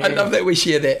 I love that we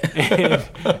share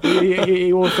that.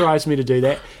 He authorised me to do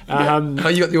that. Oh,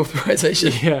 you got the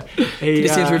authorisation? Yeah. Can you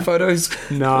send through photos?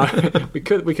 No, we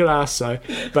could ask so,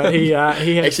 but he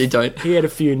had actually don't. He had a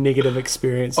few negative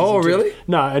experiences. Oh, really?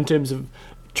 No, in terms of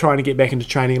trying to get back into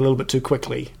training a little bit too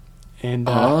quickly. And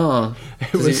does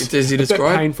he describe? A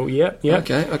bit painful, yeah.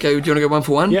 Okay. Do you want to go one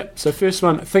for one? Yep. So first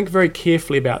one, think very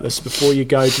carefully about this before you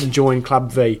go to join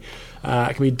Club V.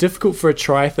 It can be difficult for a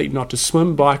triathlete not to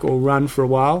swim, bike or run for a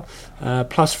while.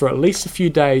 Plus, for at least a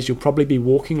few days, you'll probably be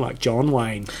walking like John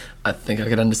Wayne. I think I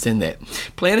could understand that.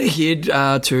 Plan ahead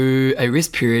to a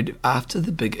rest period after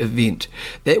the big event.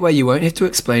 That way you won't have to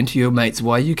explain to your mates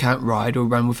why you can't ride or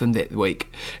run with them that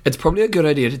week. It's probably a good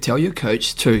idea to tell your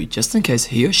coach too, just in case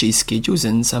he or she schedules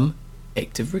in some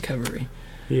active recovery.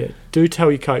 Yeah, do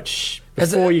tell your coach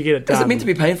before you get it done. Is it meant to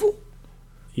be painful?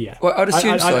 Yeah. Well, I'd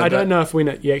assume I don't know if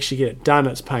when you actually get it done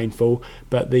it's painful,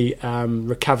 but the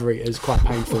recovery is quite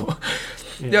painful.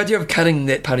 The idea of cutting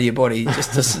that part of your body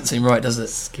just doesn't seem right, does it?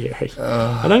 Scary.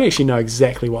 I don't actually know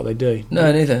exactly what they do.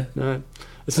 No, neither. No.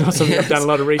 It's not something I've done a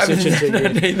lot of research into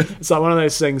yet. It's like one of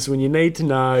those things when you need to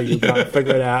know, you can't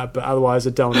figure it out, but otherwise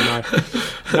I don't want to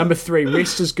know. Number 3,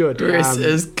 rest is good. Rest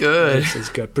is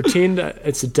good. Pretend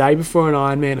it's the day before an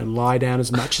Ironman and lie down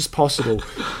as much as possible.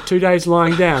 2 days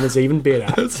lying down is even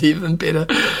better. It's even better.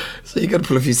 So you got to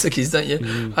pull a few sickies, don't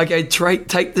you? Okay,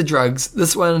 take the drugs.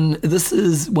 This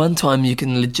is one time you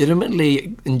can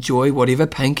legitimately enjoy whatever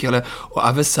painkiller or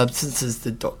other substances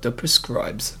the doctor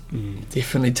prescribes.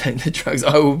 Definitely take the drugs.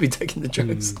 I will be taking the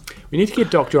drugs. We need to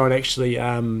get Doctor on actually.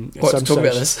 To talk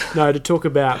about this? No, to talk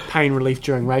about pain relief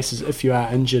during races if you are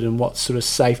injured and what's sort of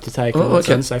safe to take and what's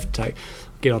unsafe to take.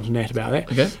 Get on to Nat about that.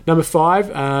 Okay. Number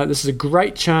 5, this is a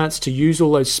great chance to use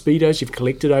all those Speedos you've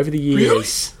collected over the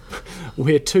years.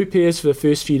 Wear 2 pairs for the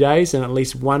first few days and at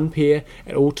least 1 pair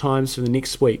at all times for the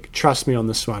next week. Trust me on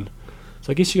this one.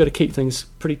 So I guess you've got to keep things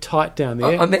pretty tight down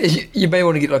there. You may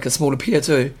want to get like a smaller pair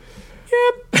too.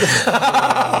 Yep.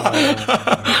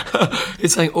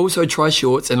 It's saying also try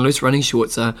shorts and loose running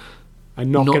shorts are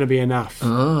not going to be enough.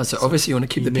 So obviously you want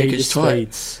to keep the package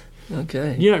tight. Speeds.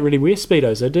 Okay. You don't really wear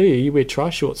Speedos though, do you? You wear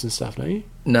tri-shorts and stuff, don't you?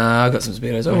 Nah, I got some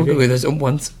Speedos. I wear those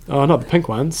ones. Oh, not the pink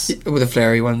ones. With the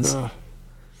flowery ones. Oh.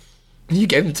 You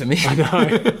gave them to me. I know.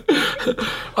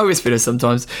 I always feel it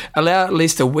sometimes. Allow at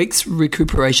least a week's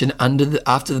recuperation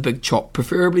after the big chop,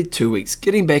 preferably 2 weeks.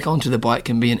 Getting back onto the bike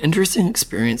can be an interesting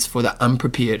experience for the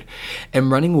unprepared, and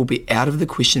running will be out of the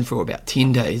question for about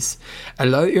 10 days. A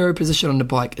low aero position on the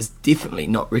bike is definitely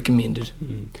not recommended.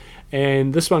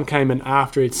 And this one came in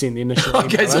after he'd sent the initial email.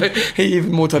 Okay, so he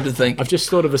even more time to think. I've just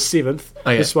thought of a seventh.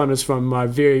 Oh, yeah. This one is from my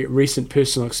very recent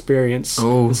personal experience.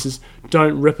 Oh. This is,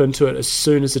 don't rip into it as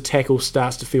soon as the tackle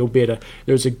starts to feel better.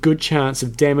 There is a good chance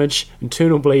of damage,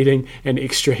 internal bleeding, and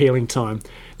extra healing time.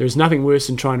 There is nothing worse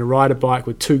than trying to ride a bike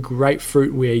with two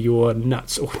grapefruit where your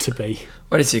nuts ought to be.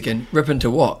 Wait a second. Rip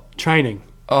into what? Training.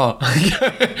 Oh,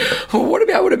 well, what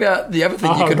about the other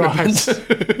thing you could rip into?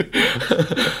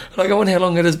 Like, I wonder how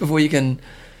long it is before you can,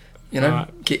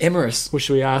 get amorous. Well,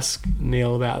 should we ask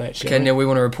Neil about that? Okay, Neil, we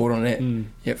want to report on that.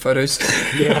 Yep, photos.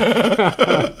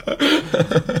 Yeah.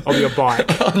 Of your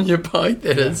bike. On your bike,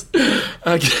 that is.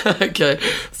 Okay.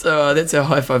 So that's our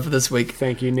high five for this week.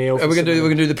 Thank you, Neil. We're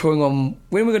gonna do the pooing on.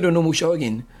 When are we gonna do a normal show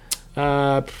again?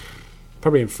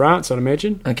 Probably in France, I'd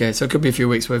imagine. Okay, so it could be a few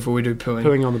weeks before we do pooing.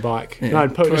 Pooing on the bike. Yeah. No,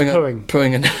 pooing.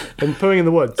 Pooing in. And pooing in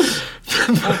the woods.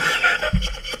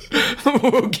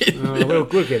 We'll get there. We'll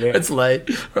get there. It's late.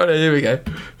 Right, here we go.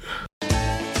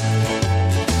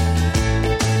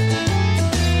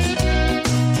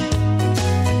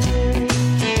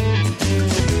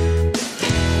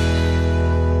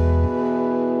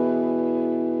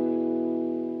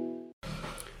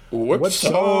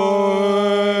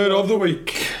 Website of the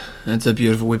week. It's a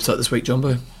beautiful website this week,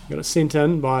 Jumbo. Got it sent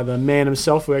in by the man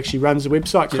himself who actually runs the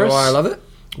website, Chris. Do you know why I love it?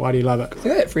 Why do you love it? Look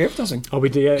at that, free advertising. Oh, we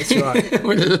do, yeah, that's right.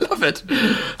 We love it.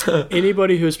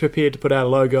 Anybody who is prepared to put out a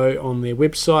logo on their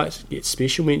website gets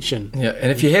special mention. Yeah,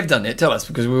 and if you have done that, tell us,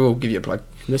 because we will give you a plug.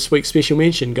 And this week's special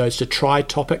mention goes to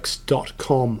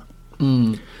trytopics.com.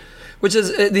 Which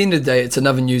is, at the end of the day, it's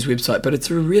another news website, but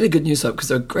it's a really good news site because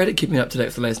they're great at keeping up to date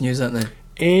with the latest news, aren't they?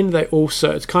 And they also,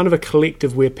 it's kind of a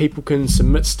collective where people can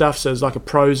submit stuff, so it's like a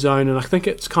pro zone, and I think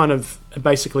it's kind of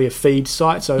basically a feed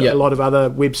site, so a lot of other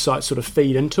websites sort of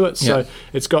feed into it. So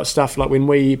it's got stuff like when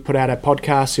we put out our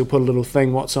podcast, he'll put a little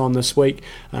thing, what's on this week.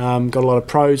 Got a lot of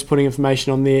pros putting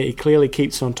information on there. He clearly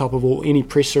keeps on top of any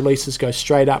press releases, go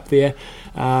straight up there.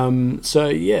 So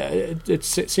yeah, it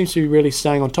seems to be really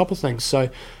staying on top of things. So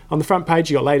on the front page,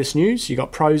 you got latest news, you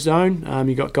got Pro Zone,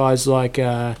 you got guys like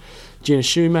Jenna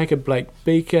Shoemaker, Blake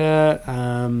Beaker,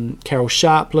 Carol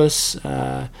Sharpless,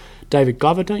 David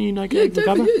Glover. Don't you know David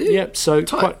Glover? Yeah. Yep. So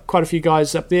quite a few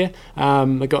guys up there.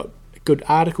 They got good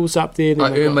articles up there.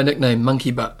 I earned my nickname,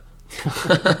 Monkey Butt.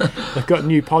 They've got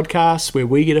new podcasts where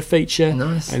we get a feature.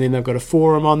 Nice. And then they've got a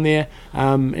forum on there,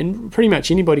 and pretty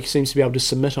much anybody seems to be able to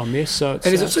submit on there. So it's,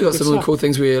 and it's also got some really cool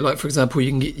things where, like, for example, you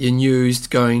can get your news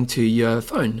going to your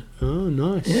phone. Oh,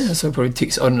 nice. Yeah, so probably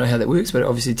text. I don't know how that works, but it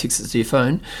obviously texts it to your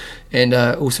phone, and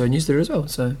also a newsletter as well.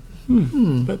 So.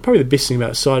 But probably the best thing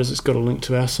about the site is it's got a link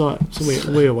to our site, so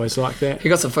we always like that. He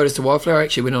got some photos to Wildflower. I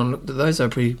actually went on and looked at those. They were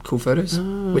pretty cool photos,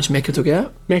 which Mecca took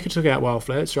out. Mecca took out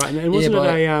Wildflower, that's right. And wasn't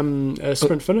it a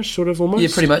sprint finish, sort of, almost? Yeah,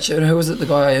 pretty much. And who was it, the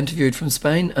guy I interviewed from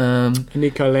Spain?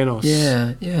 Nico Lanos.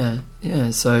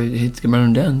 Yeah. So he had to run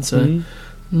him down. So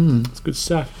it's good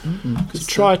stuff. So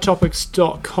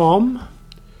trytopics.com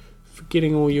for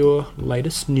getting all your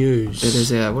latest news. It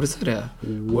is our, what is it, our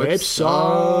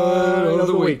website of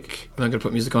the week. I'm going to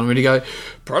put music on. Ready to go.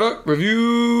 Product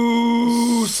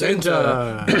Review Centre.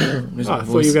 I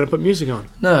thought you were going to put music on.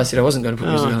 No, I said I wasn't going to put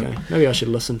music on. Maybe I should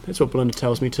listen. That's what Belinda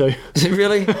tells me too.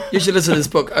 Really? You should listen to this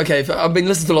book. Okay, I've been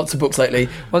listening to lots of books lately.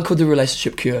 One called The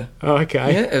Relationship Cure. Oh,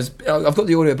 okay. Yeah, I've got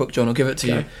the audio book, John. I'll give it to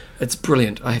you. It's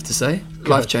brilliant, I have to say.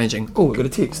 Life-changing. Oh, we've got a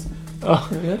text. Oh,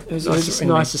 yeah. It's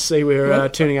nice to see we're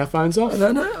turning our phones off.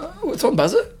 No, it's on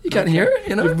buzzer. You can't hear it,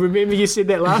 you know. Remember you said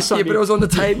that last time. Yeah, but it was on the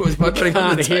table. It was my putting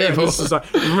on the table. This is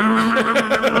like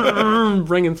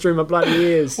ringing through my bloody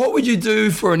ears. What would you do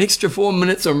for an extra 4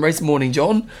 minutes on race morning,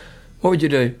 John? What would you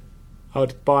do? I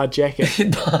would buy a jacket.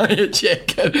 You'd buy a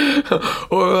jacket.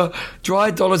 Or dry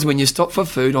dollars when you stop for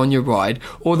food on your ride.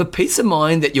 Or the peace of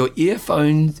mind that your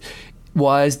earphones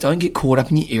wires don't get caught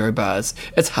up in your aero bars.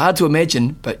 It's hard to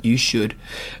imagine, but you should.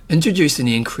 Introducing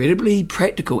the incredibly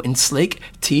practical and sleek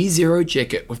T0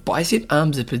 jacket with bicep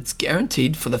arm zippers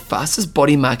guaranteed for the fastest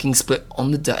body marking split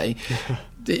on the day.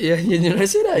 Yeah, you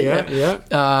notice it, eh?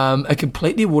 Yeah. A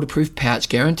completely waterproof pouch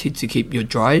guaranteed to keep your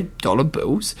dry dollar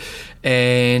bills,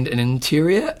 and an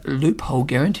interior loophole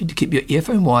guaranteed to keep your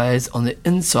earphone wires on the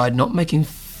inside, not making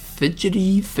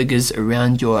fidgety figures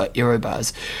around your aero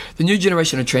bars. The new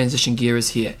generation of transition gear is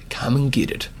here. Come and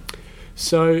get it.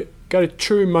 So go to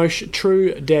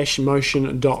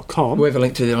true-motion.com. We have a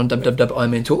link to that on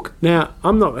www.Ironman Talk. Now,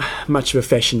 I'm not much of a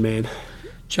fashion man.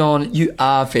 John, you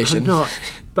are fashion. I'm not,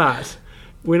 but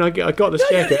when I got this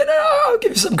jacket... I'll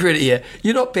give you some credit here.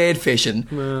 You're not bad fashion.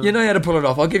 No. You know how to pull it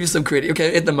off. I'll give you some credit.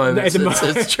 Okay, at the moment.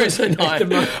 It's Tuesday night.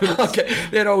 Okay,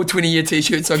 that old 20-year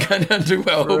T-shirt's not going down too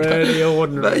well. Pretty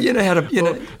ordinary. But you know how to...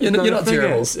 You're not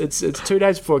terrible. It's 2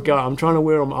 days before I go. I'm trying to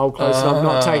wear all my old clothes, so I'm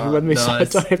not taking with me, so I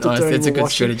don't have to do any more That's a good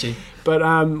washing. strategy.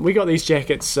 But we got these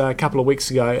jackets a couple of weeks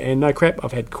ago, and no crap,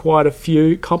 I've had quite a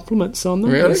few compliments on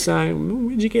them. Really? Saying,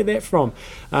 where'd you get that from?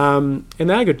 And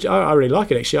they're good. I really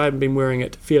like it, actually. I haven't been wearing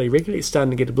it fairly regularly. It's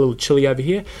starting to get a little chilly over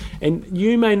here. And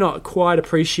you may not quite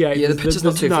appreciate the picture's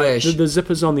not too flash. The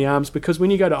zippers on the arms, because when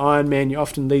you go to Ironman, you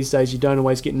often these days you don't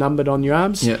always get numbered on your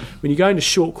arms. Yeah. When you go into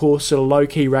short course, sort of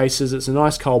low-key races, it's a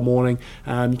nice cold morning.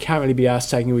 You can't really be asked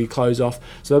taking all your clothes off.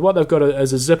 So what they've got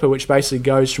is a zipper which basically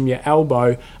goes from your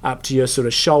elbow up to your sort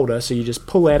of shoulder. So you just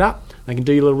pull that up. They can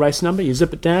do your little race number. You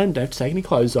zip it down. Don't have to take any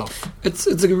clothes off. It's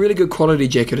a really good quality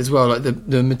jacket as well. Like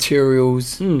the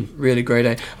materials, really great.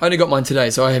 I only got mine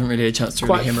today, so I haven't really had a chance to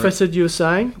really hammer it. Quite fitted, you were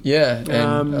saying? Yeah,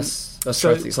 and us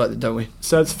triathletes like that, don't we?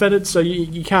 So it's fitted, so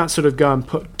you can't sort of go and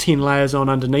put 10 layers on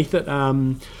underneath it.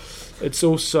 It's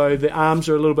also, the arms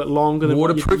are a little bit longer than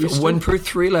waterproof, what windproof,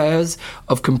 3 layers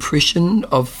of compression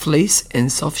of fleece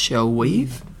and soft shell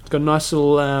weave. It's got a nice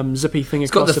little zippy thing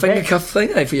across the back. It's got the finger cuff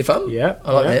thing, for your thumb. Yeah,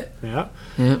 I like that. Yeah.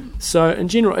 Yeah. So in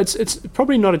general, it's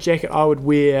probably not a jacket I would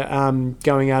wear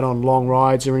going out on long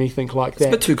rides or anything like that.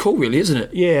 It's a bit too cool, really, isn't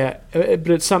it? Yeah, but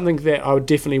it's something that I would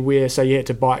definitely wear. Say you had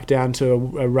to bike down to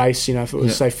a race, if it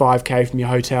was say 5k from your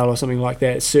hotel or something like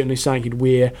that. It's certainly something you'd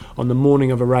wear on the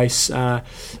morning of a race, and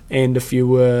if you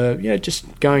were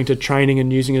just going to training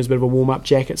and using it as a bit of a warm up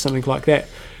jacket, something like that.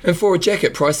 And for a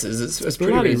jacket prices, it's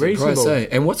pretty reasonable. Price, eh?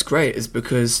 And what's great is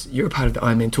because you're a part of the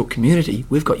Ironman Talk community,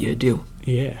 we've got you a deal.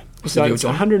 Yeah. So it's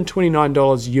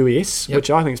 $129 US, which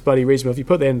I think is bloody reasonable. If you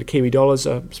put that into Kiwi dollars,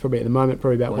 it's probably at the moment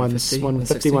probably about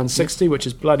 150, 160, which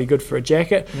is bloody good for a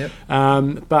jacket. Yep.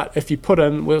 But if you put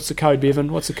in, what's the code,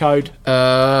 Bevan? What's the code?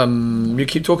 You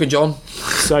keep talking, John.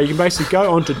 So you can basically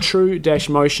go onto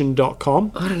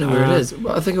true-motion.com. I don't know where it is.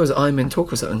 I think it was Ironman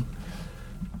Talk or something.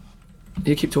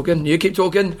 You keep talking.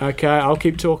 Okay, I'll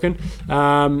keep talking.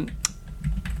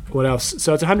 What else?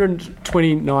 So it's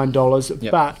 $129,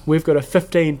 but we've got a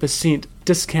 15%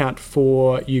 discount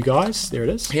for you guys. There it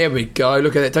is. Here we go.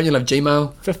 Look at that. Don't you love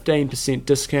Gmail? 15%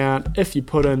 discount if you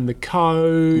put in the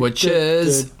code. Which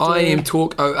is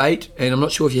IMTalk08. And I'm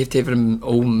not sure if you have to have it in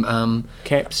all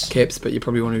caps, but you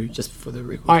probably want to just for the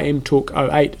record.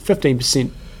 IMTalk08,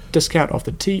 15% discount off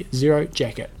the T0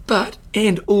 jacket.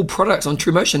 And all products on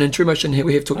True Motion. And True Motion here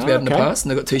we have talked about in the past.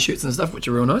 And they've got T-shirts and stuff, which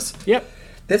are real nice. Yep.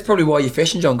 That's probably why you're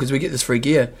fashion, John, because we get this free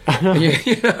gear. People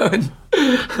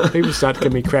start to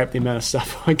give me crap the amount of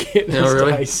stuff I get these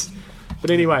days.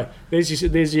 But anyway,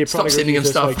 there's your Stop sending him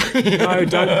stuff. No,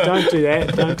 don't do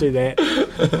that. Don't do that.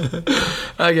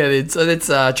 Okay, then. So that's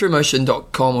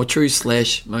truemotion.com or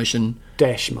true/motion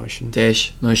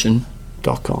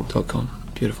motion.com.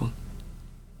 Beautiful.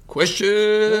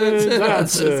 Questions and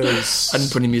answers. I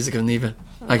didn't put any music on either.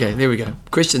 Okay, there we go.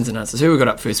 Questions and answers. Who we got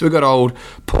up first? We got old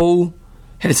Paul.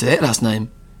 How do you say that last name?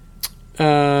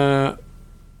 Berrigal.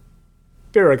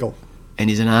 And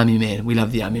he's an army man. We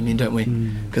love the army men, don't we?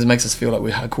 Because it makes us feel like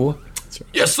we're hardcore. That's right.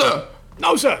 Yes, sir.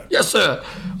 No, sir. Yes, sir.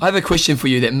 I have a question for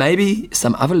you that maybe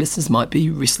some other listeners might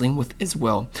be wrestling with as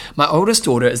well. My oldest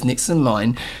daughter is next in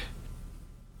line.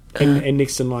 And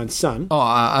next in line, son.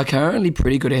 Are currently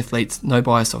pretty good athletes, no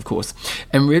bias, of course,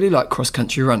 and really like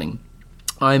cross-country running.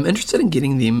 I'm interested in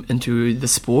getting them into the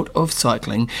sport of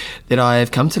cycling that I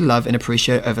have come to love and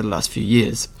appreciate over the last few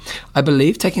years. I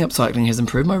believe taking up cycling has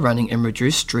improved my running and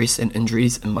reduced stress and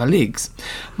injuries in my legs.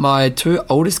 My 2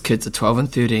 oldest kids are 12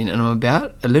 and 13, and I'm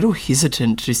about a little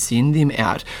hesitant to send them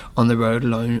out on the road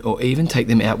alone or even take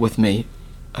them out with me.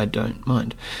 I don't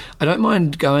mind. I don't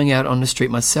mind going out on the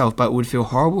street myself, but it would feel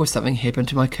horrible if something happened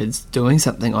to my kids doing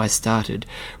something I started.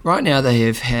 Right now they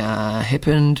have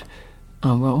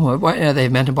right now they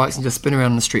have mountain bikes and just spin around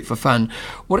on the street for fun.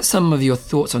 What are some of your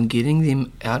thoughts on getting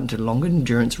them out into longer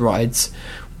endurance rides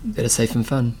that are safe and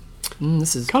fun?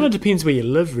 This is kind of depends where you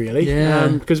live, really. Yeah.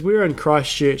 Because we're in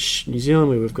Christchurch, New Zealand,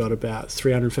 where we've got about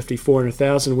 350,000,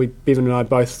 400,000. Bevan and I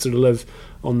both sort of live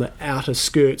on the outer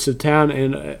skirts of town,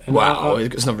 and wow,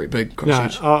 it's not very big.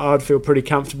 Christchurch. No, I'd feel pretty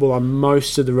comfortable on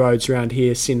most of the roads around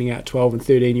here, sending out 12 and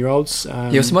 13-year-olds.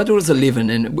 So my daughter's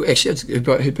 11, and actually it's her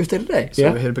birthday today,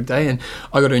 so we had a big day, and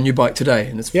I got her a new bike today,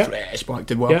 and it's flash bike,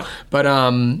 did well. But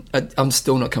I'm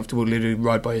still not comfortable to let her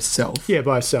ride by herself. Yeah,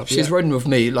 by herself. She's ridden with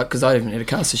me, like, because I haven't had a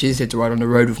car, so she's had to ride on the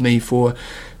road with me for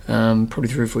probably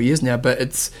 3 or 4 years now.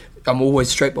 But I'm always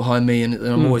straight behind me, and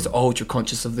I'm always ultra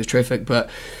conscious of the traffic. But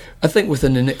I think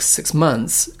within the next 6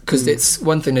 months, because that's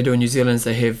one thing they do in New Zealand, is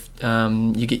they have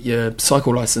you get your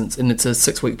cycle license, and it's a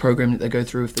 6-week program that they go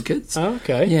through with the kids. Oh,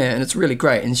 okay. Yeah, and it's really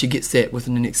great, and she gets that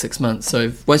within the next 6 months.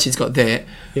 So once she's got that,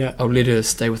 I'll let her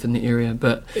stay within the area.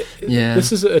 But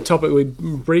this is a topic we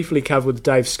briefly cover with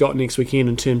Dave Scott next weekend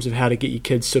in terms of how to get your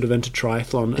kids sort of into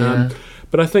triathlon.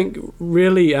 But I think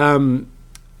really,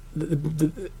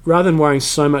 rather than worrying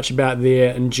so much about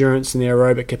their endurance and their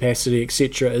aerobic capacity,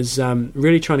 etc., is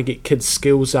really trying to get kids'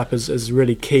 skills up is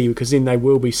really key, because then they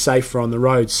will be safer on the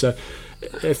road. So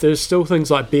if there's still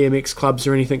things like BMX clubs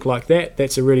or anything like that,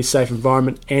 that's a really safe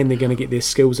environment, and they're going to get their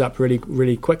skills up really,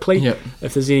 really quickly. Yep.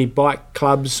 If there's any bike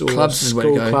clubs or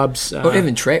school clubs, or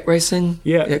even track racing,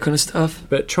 that kind of stuff.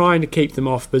 But trying to keep them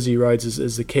off busy roads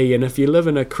is the key. And if you live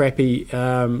in a crappy,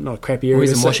 not a crappy area, or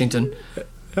he's in Washington.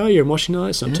 Oh, you're in Washington.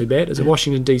 That's not too bad. Is it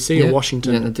Washington DC or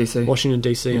Washington? Yeah, DC. Washington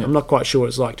DC. Yeah. I'm not quite sure what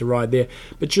it's like to ride there,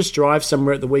 but just drive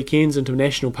somewhere at the weekends into a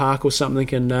national park or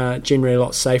something, and generally a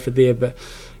lot safer there. But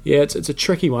yeah, it's a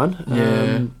tricky one.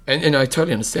 Yeah, and I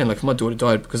totally understand. Like, my daughter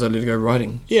died because I let her go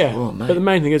riding. Yeah, but the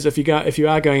main thing is, if you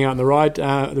are going out on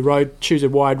the road, choose a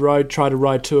wide road. Try to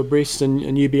ride 2 abreast,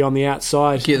 and you be on the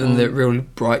outside. Get them that real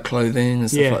bright clothing and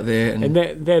stuff like that. And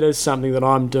that is something that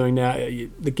I'm doing now.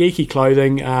 The geeky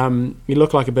clothing. You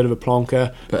look like a bit of a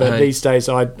plonker, but these days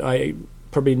I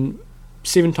probably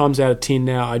 7 times out of 10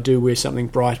 now, I do wear something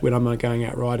bright when I'm going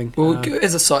out riding. Well,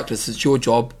 as a cyclist, it's your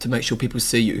job to make sure people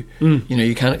see you. You know,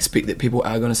 you can't expect that people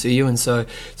are going to see you, and so,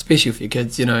 especially for your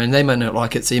kids, you know, and they might not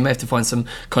like it, so you may have to find some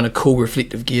kind of cool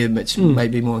reflective gear which may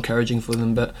be more encouraging for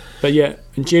them. But yeah,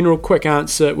 in general, quick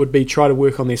answer would be try to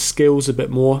work on their skills a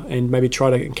bit more, and maybe try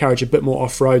to encourage a bit more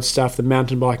off-road stuff, the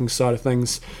mountain biking side of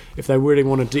things. If they really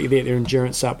want to get their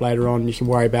endurance up later on, you can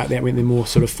worry about that when they're more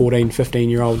sort of 14,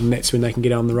 15-year-old, and that's when they can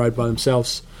get on the road by themselves.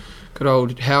 Good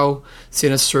old Hal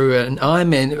sent us through an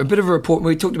Ironman, a bit of a report.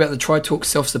 We talked about the Tri-Talk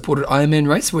self-supported Ironman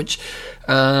race, which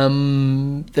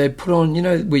they put on, you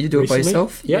know, where you do it by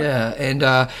yourself. Yep. Yeah, and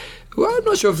well, I'm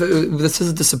not sure if this is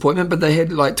a disappointment, but they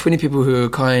had like 20 people who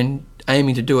were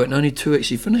aiming to do it, and only 2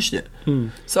 actually finished it.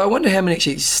 So I wonder how many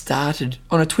actually started.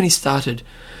 Oh no, 20 started.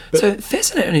 But so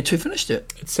fascinating, only 2 finished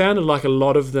it. It sounded like a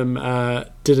lot of them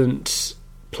didn't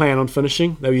plan on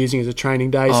finishing. They were using it as a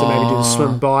training day, so maybe did a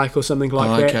swim bike or something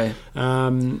like that.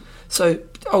 Okay. So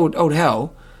old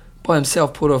Hal by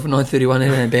himself pulled off a 9:31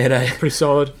 in a bad day. Pretty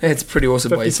solid. That's pretty awesome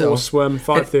by himself. 54 swim,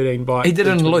 5:13 bike. He did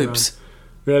it in loops.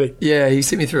 Really? Yeah, he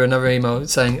sent me through another email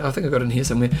saying, I think I got it in here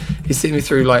somewhere. He sent me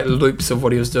through like loops of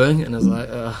what he was doing, and I was like,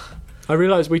 ugh. I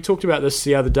realised, we talked about this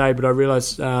the other day, but I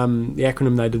realised the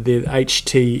acronym they did there,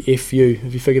 HTFU.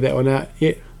 Have you figured that one out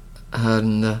yet?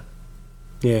 No.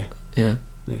 Yeah.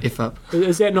 F up.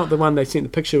 Is that not the one they sent the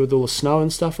picture with all the snow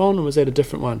and stuff on, or was that a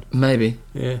different one? Maybe.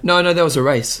 Yeah. No, that was a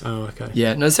race. Oh, okay.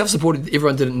 Yeah, no, self-supported,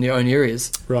 everyone did it in their own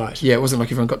areas. Right. Yeah, it wasn't like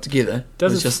everyone got together. It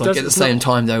was just like at the same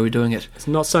time they were doing it. It's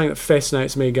not something that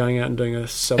fascinates me, going out and doing a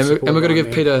self-supported. And we're going to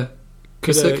give Peter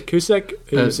Kusick,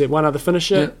 who's one other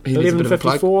finisher,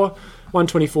 11:54,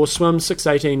 1:24 swim,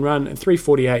 6:18 run, and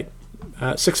 3:48.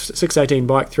 6:18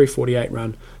 bike, 3:48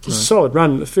 run. It's a solid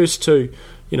run. The first 2,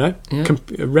 you know,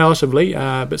 relatively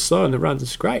a bit slow in the runs.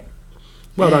 It's great.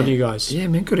 Well done, you guys. Yeah,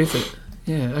 man, good effort.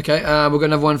 Yeah, okay. We've got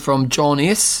another one from John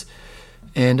S.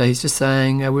 And he's just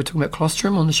saying, we were talking about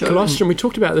colostrum on the show. Colostrum, we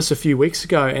talked about this a few weeks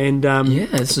ago. And yeah,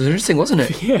 this was interesting, wasn't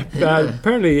it? Yeah.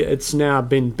 Apparently it's now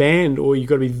been banned, or you've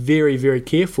got to be very, very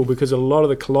careful, because a lot of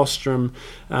the colostrum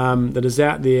that is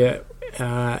out there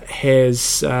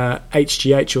has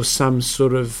HGH or some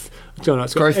sort of...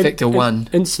 It's growth factor 1.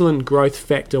 Insulin growth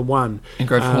factor 1. And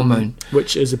growth hormone.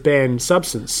 Which is a banned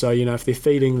substance. So, you know, if they're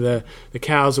feeding the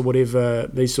cows or whatever,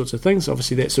 these sorts of things,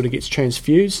 obviously that sort of gets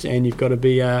transfused, and you've got to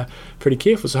be pretty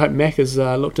careful. So I hope Mac has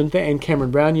looked into that. And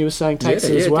Cameron Brown, you were saying, takes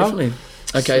it as well. Definitely.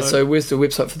 Okay, so where's the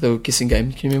website for the guessing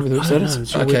game? Can you remember the website?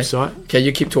 It's your website. Okay,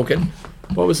 you keep talking.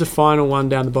 What was the final one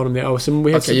down the bottom there?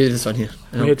 We had this one here.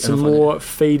 We had some more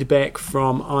feedback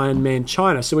from Ironman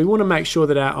China. So we want to make sure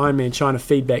that our Ironman China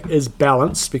feedback is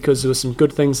balanced, because there were some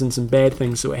good things and some bad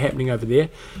things that were happening over there.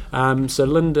 So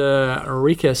Linda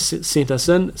Rika sent us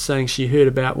in saying she heard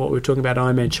about what we were talking about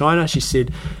Ironman China. She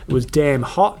said it was damn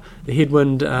hot. The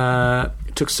headwind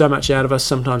took so much out of us.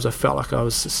 Sometimes I felt like I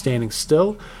was standing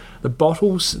still. The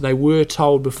bottles, they were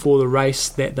told before the race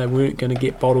that they weren't going to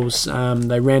get bottles.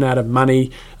 They ran out of money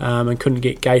and couldn't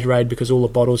get Gatorade because all the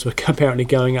bottles were apparently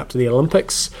going up to the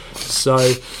Olympics. So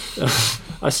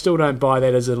I still don't buy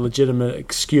that as a legitimate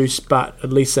excuse, but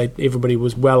at least everybody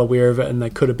was well aware of it and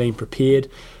they could have been prepared.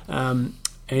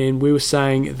 And we were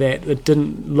saying that it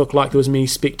didn't look like there was many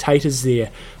spectators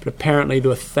there, but apparently there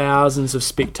were thousands of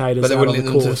spectators. But they out wouldn't on let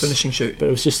the them course. to the finishing shoot. But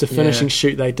it was just a finishing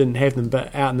shoot; they didn't have them.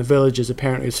 But out in the villages,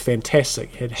 apparently it was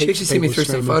fantastic. Had She actually sent me through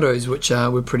some photos, which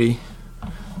were pretty.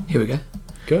 Here we go.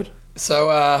 Good. So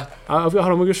hold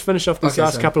on, we'll just finish off these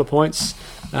last couple of points.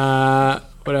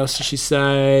 What else did she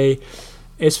say?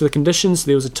 As for the conditions,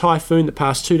 there was a typhoon that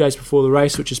passed 2 days before the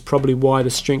race, which is probably why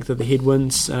the strength of the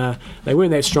headwinds. They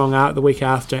weren't that strong the week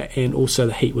after, and also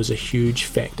the heat was a huge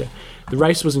factor. The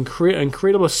race was an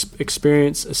incredible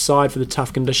experience aside for the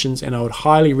tough conditions, and I would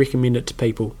highly recommend it to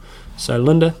people. So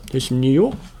Linda, who's from New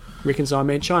York, reckons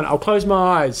I'm in China. I'll close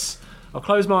my eyes.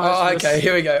 Oh, okay,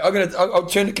 here we go. I'll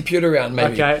turn the computer around,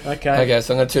 maybe. Okay. Okay,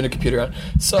 so I'm going to turn the computer around.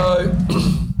 So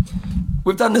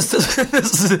we've done this.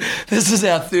 This is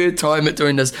our third time at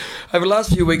doing this. Over the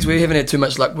last few weeks, we haven't had too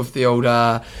much luck with the old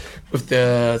with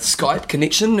the Skype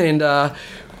connection. And a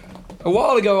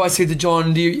while ago, I said to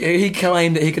John, he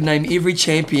claimed that he could name every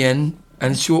champion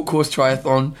and short course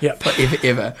triathlon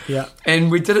ever. Yeah.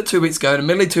 And we did it 2 weeks ago, and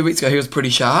admittedly 2 weeks ago he was pretty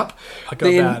sharp. I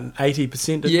got about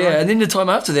 80%. And then the time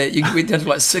after that you went down to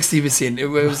like 60%. It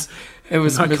was my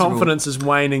miserable. confidence is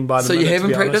waning by the minute. So you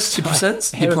haven't practiced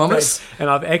 2%? You promise? And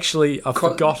I've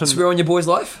forgotten. Swear on your boy's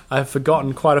life? I've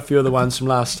forgotten quite a few of the ones from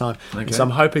last time. Okay. So I'm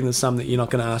hoping there's some that you're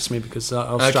not going to ask me because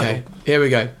I'll struggle. Okay, here we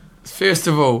go. First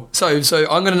of all, so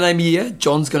I'm going to name a year.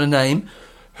 John's going to name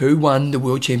who won the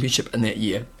World Championship in that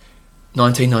year.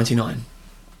 1999.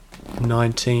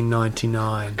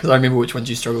 1999. Because I remember which ones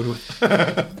you struggled with.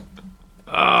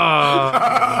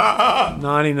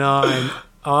 99.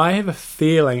 I have a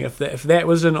feeling if that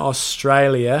was in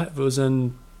Australia, if it was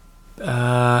in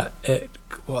Loretta,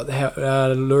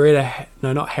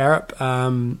 no, not Harrop,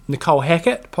 Nicole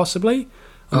Hackett possibly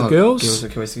on the girls.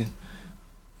 Okay,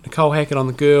 Nicole Hackett on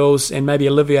the girls, and maybe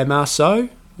Olivier Marceau.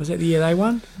 Was that the year they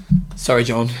won? Sorry,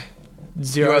 John.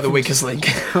 You are the weakest link.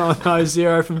 Oh no,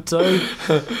 0 from 2.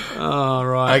 Oh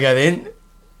right. Okay then,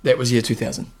 that was year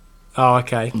 2000. Oh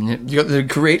okay. You got the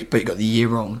correct, but you got the year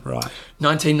wrong. Right.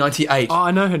 1998. Oh,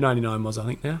 I know who 99 was. I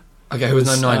think now. Okay, who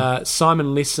was 99?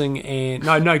 Simon Lessing and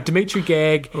no, Dimitri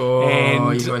Gag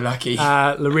and you got lucky.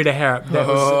 Loretta Harrop.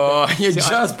 You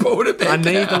just pulled it back. I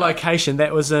need the location.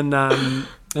 That was in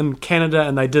Canada,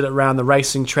 and they did it around the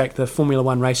racing track, the Formula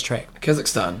One race track.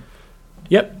 Kazakhstan.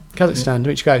 Yep, Kazakhstan.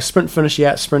 Dimitri Gag sprint finish.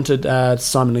 Yeah, sprinted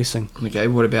Simon Lessing. Okay,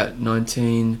 what about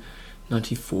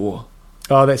 1994?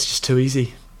 Oh, that's just too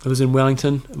easy. It was in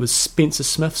Wellington. It was Spencer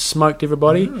Smith, smoked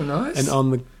everybody. Oh, nice. And on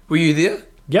the. Were you there?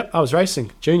 Yep, I was racing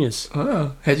juniors.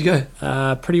 Oh, how'd you go?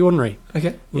 Pretty ordinary.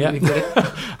 Okay.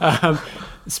 Yeah.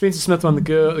 Spencer Smith won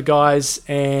the guys,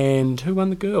 and who won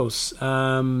the girls?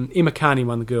 Emma Carney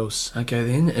won the girls. Okay,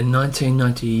 then in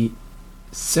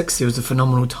 1996 there was a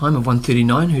phenomenal time of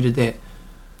 1:39. Who did that?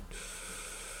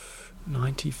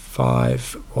 94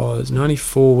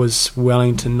 was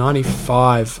Wellington.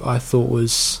 95 I thought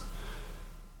was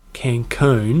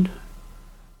Cancun.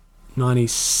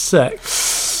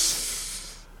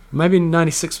 96, maybe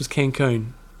 96 was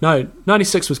Cancun. No,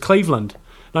 96 was Cleveland.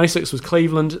 96 was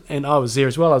Cleveland, and I was there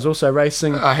as well. I was also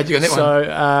racing. How'd you go in that one?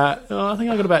 So I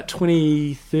think I got about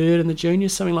 23rd in the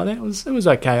juniors, something like that. It was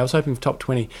okay. I was hoping for top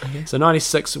 20. Okay. So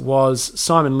 96 was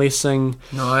Simon Lessing.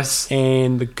 Nice.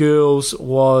 And the girls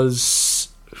was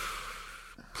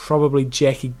probably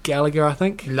Jackie Gallagher, I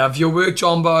think. Love your work,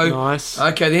 Jumbo. Nice.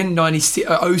 Okay, then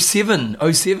 07.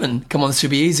 Come on, this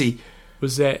should be easy.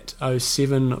 Was that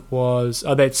 07 was...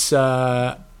 Oh, that's...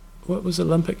 what was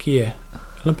Olympic year?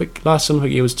 Last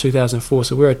Olympic year was 2004,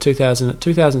 so we're at 2000.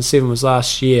 2007 was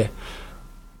last year.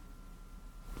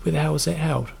 Where the hell was that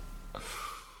held?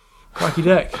 Crikey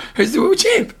dick. Who's the world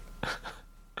champ?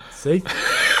 See?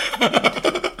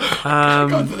 I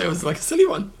thought that was like a silly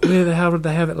one. Where the hell did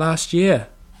they have it last year?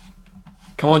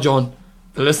 Come on, John.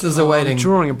 The listeners are waiting. I'm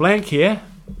drawing a blank here.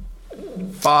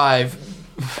 5.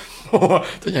 Don't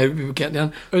you have people count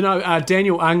down? Oh, no,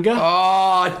 Daniel Unger.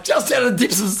 Oh, just out of the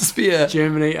depths of despair.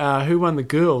 Germany. Who won the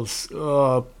girls?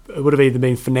 Oh, it would have either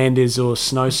been Fernandez or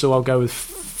Snow, so I'll go with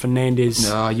Fernandez.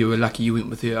 No, you were lucky you went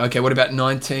with her. Okay, what about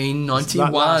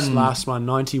 1991? Last one,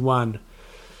 91.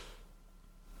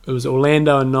 It was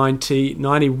Orlando in 90.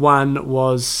 91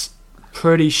 was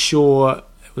pretty sure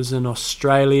it was in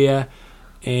Australia.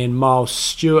 and Miles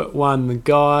Stewart won the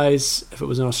guys, if it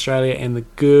was in Australia, and the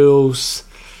girls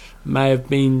may have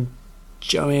been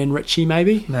Joanne Ritchie,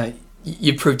 maybe. No,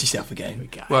 you proved yourself again.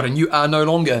 go. Well done. You are no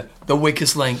longer the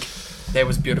weakest link. That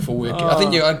was beautiful work. I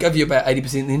think I'd give you about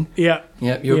 80% then. Yeah.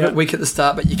 Yeah, you were a bit weak at the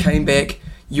start, but you came back.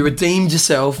 You redeemed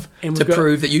yourself to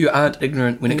prove that you aren't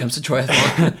ignorant when it comes to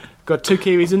triathlon. Got 2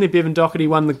 Kiwis in there. Bevan Doherty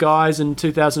won the guys in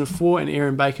 2004 and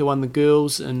Erin Baker won the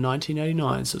girls in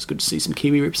 1989. So it's good to see some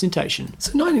Kiwi representation.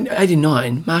 So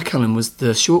 1989, Mark Cullen was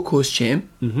the short course champ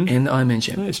and the Ironman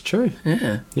champ. That's true.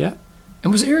 Yeah. Yeah.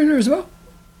 And was Erin there as well?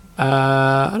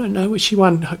 I don't know. She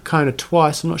won Kona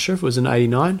twice. I'm not sure if it was in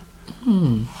 89.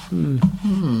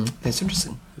 That's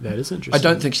interesting. That is interesting. I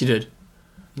don't think she did.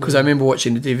 Because I remember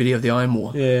watching the DVD of the Iron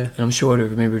War. Yeah. And I'm sure I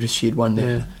remember if she had won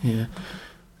that. Yeah.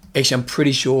 Actually, I'm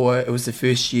pretty sure it was the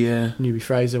first year. Newbie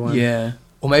Fraser won. Yeah.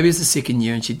 Or maybe it was the second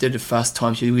year and she did a fast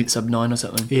time. She went sub 9 or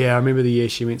something. Yeah, I remember the year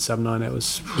she went sub 9. That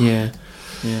was... Yeah.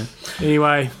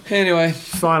 Anyway.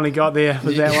 Finally got there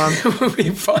with that one. We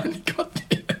finally got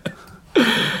there.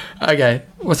 Okay.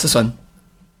 What's this one?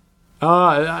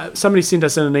 Somebody sent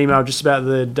us in an email just about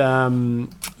the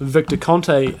Victor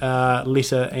Conte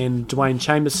letter and Dwayne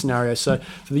Chambers scenario. So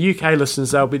for the UK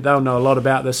listeners, they'll know a lot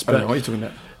about this. I don't know what you're talking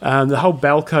about. The whole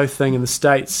Balco thing in the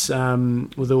States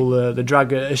with all the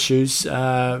drug issues.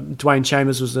 Dwayne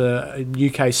Chambers was a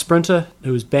UK sprinter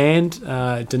who was banned,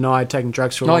 denied taking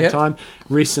drugs for a long time,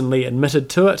 recently admitted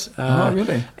to it.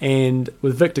 Really? And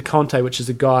with Victor Conte, which is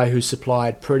a guy who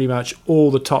supplied pretty much all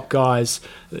the top guys,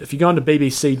 if you go onto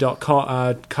bbc.co.uk,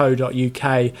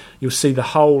 you'll see the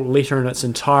whole letter in its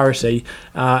entirety,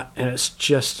 and it's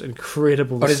just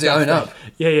incredible. What does he own up?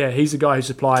 Yeah, he's the guy who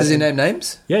supplied. Does he name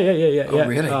names? Yeah. Oh,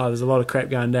 really? Oh, there's a lot of crap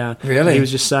going down. Really? He was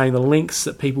just saying the lengths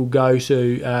that people go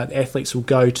to, athletes will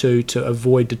go to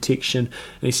avoid detection.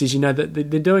 And he says, that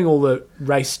they're doing all the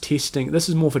race testing. This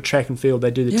is more for track and field.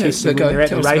 They do the testing when they're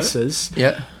at the races.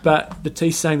 Yeah. But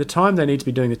he's saying the time they need to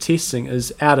be doing the testing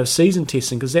is out of season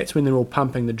testing because that's when they're all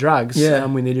pumping the drugs. Yeah.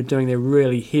 When they're doing their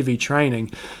really heavy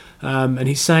training. And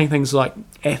he's saying things like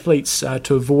athletes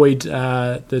to avoid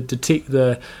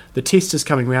the testers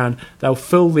coming around, they'll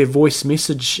fill their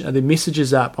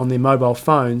messages up on their mobile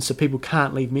phones so people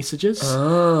can't leave messages,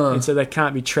 and so they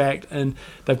can't be tracked. And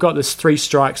they've got this 3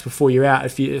 strikes before you're out.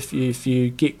 If you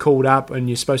get called up and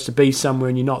you're supposed to be somewhere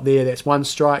and you're not there, that's 1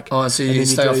 strike. Oh, so you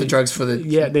stay off the drugs for the...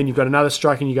 Yeah, then you've got another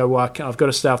strike and you go, well, I've got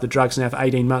to stay off the drugs now for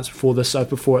 18 months before it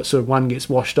sort of one gets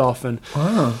washed off. And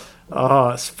wow. Oh,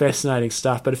 it's fascinating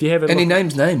stuff. But if you have it, and he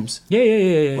names names.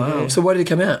 Yeah. Wow. Yeah. So why did he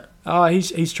come out? Oh,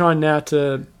 he's trying now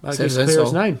to clear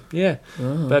his name. Yeah.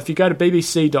 Oh. But if you go to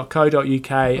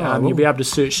bbc.co.uk, you'll be able to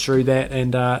search through that,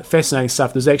 and fascinating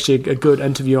stuff. There's actually a good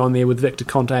interview on there with Victor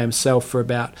Conte himself for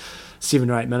about 7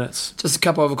 or 8 minutes. Just a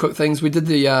couple of quick things. We did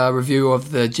the review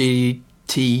of the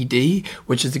GTD,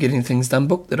 which is the Getting Things Done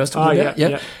book that I was talking about.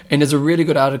 Yeah. And there's a really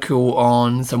good article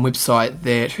on some website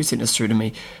that, who sent this through to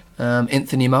me?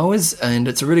 Anthony Mowers, and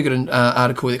it's a really good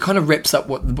article that kind of wraps up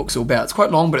what the book's all about. It's quite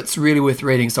long, but it's really worth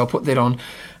reading, so I'll put that on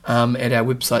at our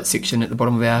website section at the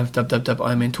bottom of our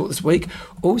Ironman Talk this week.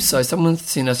 Also, someone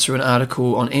sent us through an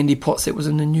article on Andy Potts that was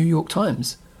in the New York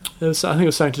Times. I think it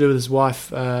was something to do with his wife.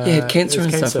 Had cancer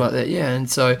and stuff like that, and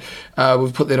so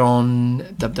we've put that on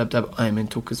Ironman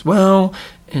Talk as well,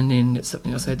 and then that's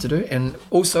something else I had to do. And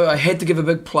also, I had to give a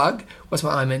big plug, what's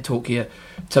my Ironman Talk here,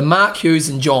 to Mark Hughes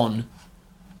and John.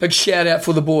 Big shout out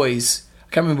for the boys. I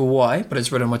can't remember why, but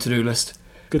it's written on my to-do list.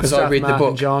 Because I read Mark the book.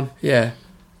 And John. Yeah.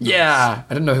 Yeah.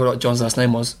 I didn't know who John's last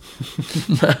name was.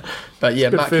 But yeah,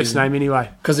 good Mark first name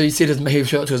anyway. Because he said he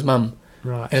showed it to his mum.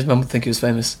 Right. And his mum would think he was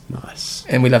famous. Nice.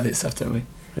 And we love that stuff, don't we?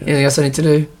 Yeah. Anything else I need to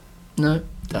do? No?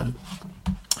 Done.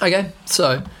 Okay,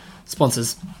 so,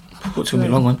 sponsors. It's going to be a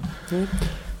long one. Yeah.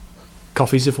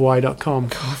 Coffeesofhawaii.com.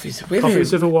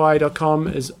 Coffeesofhawaii.com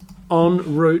is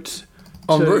en route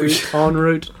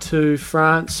to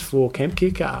France for Camp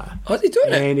Kekar. Oh, they're doing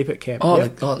it? And Epic Camp. Oh,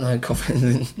 no,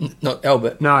 coffee. Not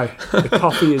Albert. No, the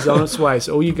coffee is on its way.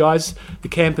 So all you guys, the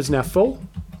camp is now full.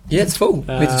 Yeah, it's full.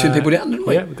 We had to turn people down, didn't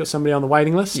we? Yeah, we've got somebody on the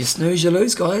waiting list. You snooze, you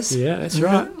lose, guys. Yeah, that's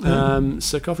right.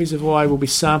 So Coffees of Hawaii will be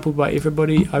sampled by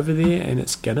everybody over there, and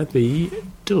it's going to be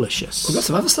delicious. We've got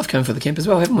some other stuff coming for the camp as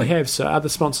well, haven't we? We have. So other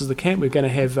sponsors of the camp, we're going to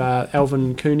have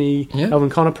Alvin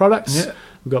Connor products. Yeah.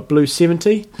 We've got Blue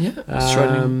 70.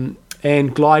 Yeah.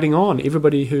 And Gliding On.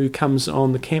 Everybody who comes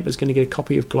on the camp is going to get a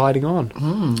copy of Gliding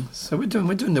On. So we're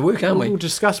doing the work, aren't we? We'll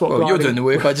discuss what you're doing the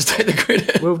work, I just take the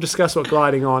credit. We'll discuss what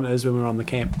Gliding On is when we're on the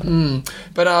camp.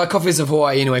 But Coffees of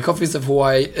Hawaii, anyway. Coffees of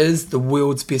Hawaii is the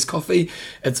world's best coffee.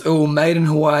 It's all made in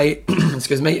Hawaii.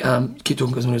 Excuse me. Keep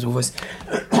talking because I'm losing my voice.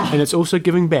 And it's also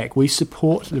giving back. We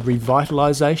support the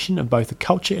revitalisation of both the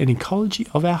culture and ecology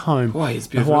of our home, Hawaii is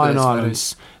the beautiful. Hawaiian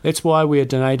Islands. That's why we are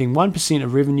donating 1%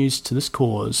 of revenues to this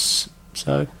cause.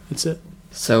 So that's it.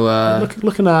 So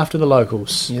looking after the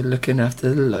locals. You're looking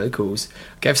after the locals.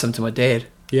 Gave some to my dad.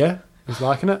 Yeah, he's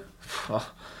liking it. Oh,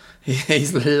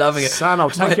 he's loving it. Son, I'll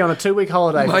take you on a 2-week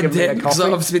holiday. My for giving me dad, that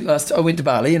coffee. I went to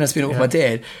Bali and I spent it with my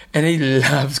dad, and he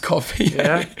loves coffee.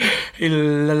 Yeah. He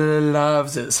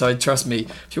loves it. So trust me,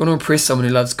 if you want to impress someone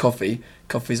who loves coffee,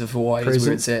 Coffees of Hawaii is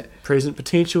where it's at. Present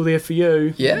potential there for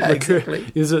you. Yeah, exactly.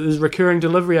 There's recurring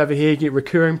delivery over here. You get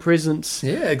recurring presents.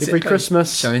 Yeah, exactly. Every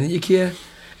Christmas. Showing that you care.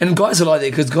 And guys are like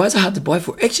that because guys are hard to buy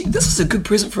for. Actually, this is a good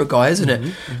present for a guy, isn't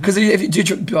it? Because do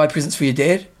you buy presents for your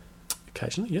dad?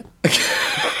 Occasionally, yeah.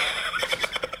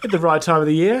 At the right time of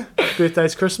the year,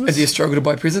 birthdays, Christmas. And do you struggle to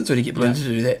buy presents, or do you get Belinda to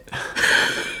do that?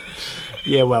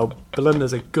 Yeah, well,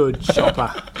 Belinda's a good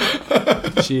shopper.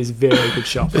 She is a very good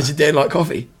shopper. Does your dad like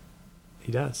coffee?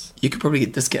 He does. You could probably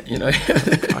get discount, you know.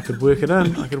 I could work it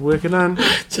in.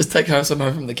 Just take some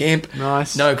home from the camp.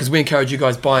 Nice. No, because we encourage you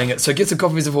guys buying it. So get some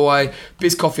Coffees of Hawaii,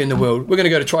 best coffee in the world. We're going to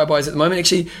go to Try-Buys at the moment.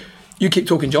 Actually, you keep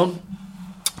talking, John.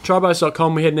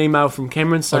 Trybuys.com, we had an email from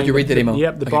Cameron saying... Oh, you read that email?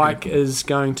 Yep, the bike is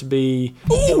going to be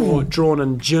drawn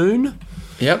in June.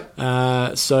 Yep.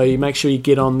 So you make sure you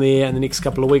get on there in the next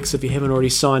couple of weeks if you haven't already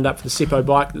signed up for the Seppo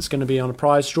bike that's going to be on a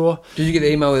prize draw. Did you get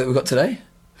the email that we got today?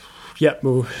 Yep,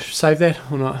 we'll save that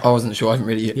or not. I wasn't sure. I haven't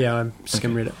read it yet. Yeah, I'm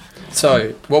skim read it.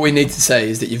 So what we need to say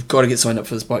is that you've got to get signed up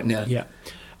for this bike now. Yeah.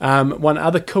 One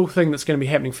other cool thing that's going to be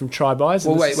happening from Try-Buys...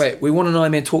 Well, wait. We want an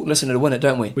Ironman Talk listener to win it,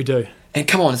 don't we? We do. And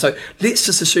come on, so let's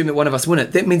just assume that one of us win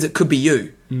it. That means it could be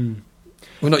you.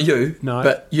 Well, not you,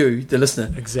 but you, the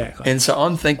listener. Exactly. And so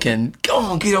I'm thinking, go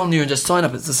on, get on there and just sign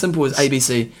up. It's as simple as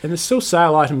ABC. And there's still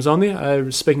sale items on there. I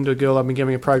was speaking to a girl I've been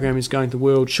giving a program who's going to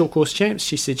World Short Course Champs.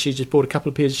 She said she just bought a couple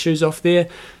of pairs of shoes off there.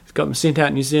 Got them sent out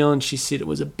in New Zealand. She said it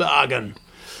was a bargain.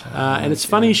 And it's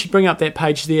funny you should bring up that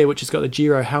page there, which has got the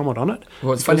Giro helmet on it.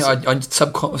 Well, it's funny, I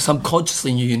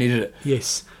subconsciously knew you needed it.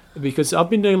 Yes, because I've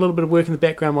been doing a little bit of work in the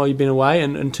background while you've been away,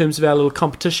 and in terms of our little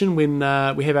competition, when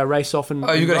we have our race off in...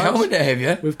 Oh, you've got a helmet now, have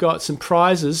you? We've got some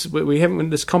prizes. We haven't.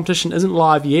 This competition isn't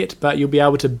live yet, but you'll be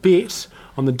able to bet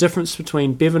on the difference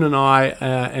between Bevan and I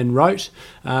and Rote.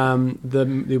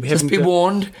 Just be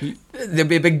warned, there'll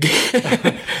be a big...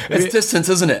 It's distance,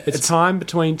 isn't it? It's time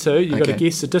between two. You've got to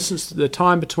guess the distance, the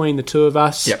time between the two of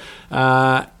us. Yep.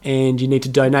 And you need to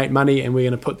donate money, and we're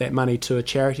going to put that money to a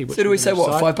charity. So do we say,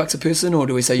 what, $5 a person, or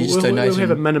do we say you just donate? We'll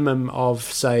have a minimum of,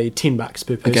 say, $10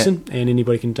 per person, and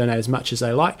anybody can donate as much as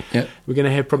they like. Yep. We're going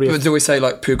to have probably... But do we say,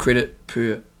 like, per credit,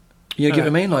 per... You know, get what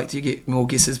I mean? Like, do you get more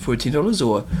guesses per $10,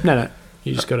 or...? No.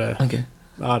 You just got to... Okay.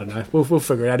 I don't know. We'll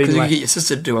figure it out. Because anyway. you can get your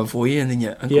sister to do one for you, and then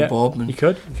your Uncle Bob. And, you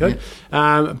could.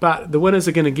 Yeah. But the winners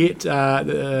are going to get...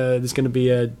 there's going to be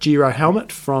a Giro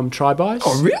helmet from Try-Buys.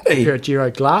 Oh, really? A pair of Giro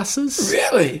glasses.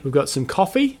 Really? We've got some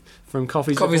coffee from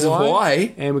Coffees of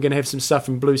Hawaii. And we're going to have some stuff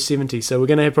from Blue 70. So we're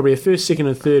going to have probably a first, second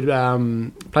and third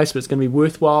place, but it's going to be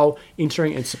worthwhile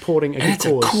entering and supporting a good cause.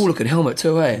 And it's a cool-looking helmet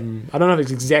too, eh? I don't know if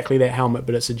it's exactly that helmet,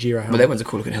 but it's a Giro helmet. But that one's a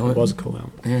cool-looking helmet. It was a cool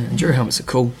helmet. Yeah, and Giro helmets are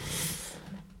cool.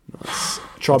 Nice.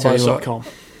 Trybuys.com.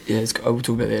 Yeah, we'll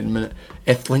talk about that in a minute.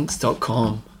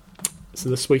 Athlinks.com. So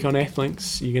this week on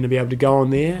Athlinks, you're going to be able to go on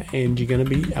there and you're going to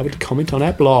be able to comment on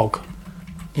our blog.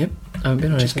 Yep, I haven't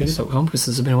been on Athlinks.com because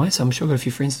it's been away, so I'm sure I've got a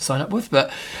few friends to sign up with,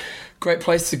 but great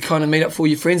place to kind of meet up for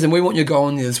your friends, and we want you to go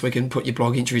on there this week and put your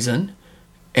blog entries in.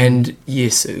 And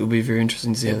yes, it will be very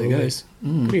interesting to see how that goes.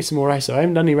 Get some more races. I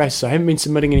haven't done any races. I haven't been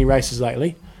submitting any races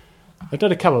lately. I've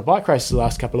done a couple of bike races the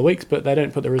last couple of weeks, but they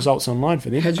don't put the results online for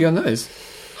them. How'd you go on those?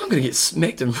 I'm going to get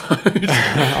smacked in road.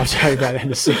 I'll tell you about that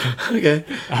in a second. Okay.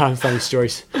 Funny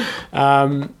stories.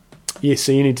 Yes,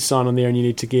 so you need to sign on there and you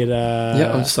need to get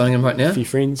I'm just signing them right now. A few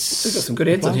friends. We've got some good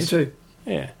ads on here too.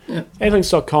 Yeah.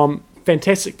 Athlinks.com,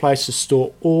 fantastic place to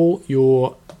store all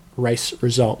your race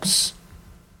results.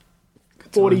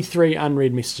 43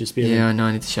 unread messages. Yeah, I know,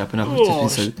 I need to sharpen up.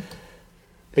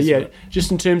 But yeah,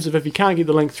 just in terms of if you can't get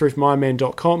the link through from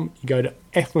ironman.com, you go to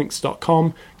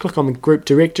athlinks.com, click on the group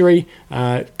directory,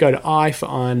 go to I for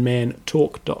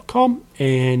ironmantalk.com,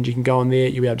 and you can go on there.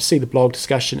 You'll be able to see the blog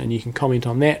discussion and you can comment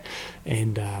on that,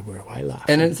 and we're away laughing.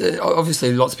 And it's,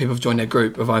 obviously lots of people have joined our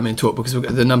group of Ironman Talk because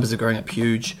the numbers are growing up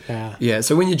huge. Yeah,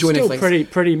 so when you join still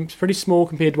Athlinks... pretty small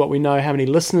compared to what we know how many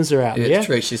listeners are out there. Yeah, it's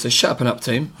true actually, so sharpen up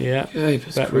team. Yeah,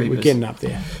 but we're getting up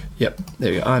there. Yep,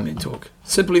 there we go, Ironman Talk.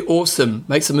 Simply awesome.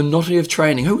 Makes a monotony of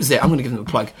training. Who was that? I'm going to give them a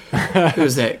plug. Who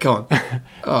was that? Come on.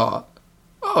 Oh,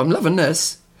 I'm loving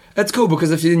this. It's cool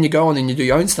because if then you go on and you do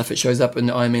your own stuff, it shows up in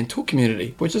the Ironman Talk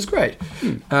community, which is great.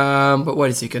 But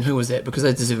wait a second, who was that? Because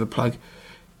they deserve a plug.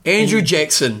 Andrew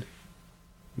Jackson.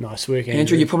 Nice work,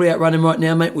 Andrew. You're probably outrunning right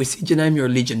now, mate. We said your name, you're a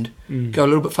legend. Go a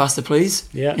little bit faster, please.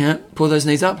 Yeah. Pull those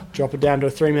knees up. Drop it down to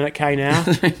a 3-minute K now.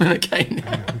 3-minute K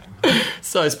now.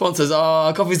 So, sponsors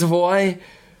are Coffees of Hawaii,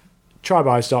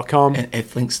 Tribeyes.com, and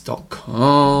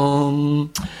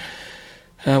Athlinks.com.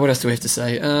 What else do we have to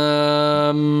say?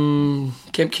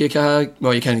 Camp Kierkegaard.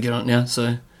 Well, you can't get on it now, so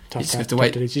you just have to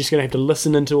wait. You're just going to have to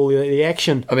listen into all the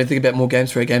action. I've been thinking about more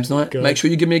games for our games night. Good. Make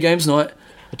sure you give me a games night.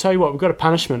 I'll tell you what, we've got a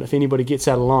punishment if anybody gets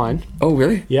out of line. Oh,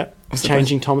 really? Yep.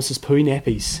 Changing Thomas's poo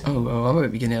nappies. Oh, well, I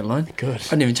won't be getting out of line. Good. I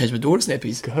didn't even change my daughter's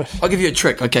nappies. Good. I'll give you a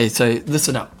trick. Okay, so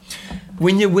listen up.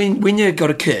 When you got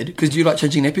a kid, because do you like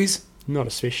changing nappies? Not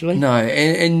especially. No,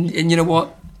 and you know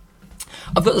what?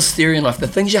 I've got this theory in life: the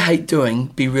things you hate doing,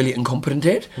 be really incompetent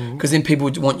at, because then people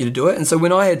would want you to do it. And so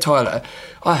when I had Tyler,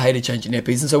 I hated changing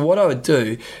nappies, and so what I would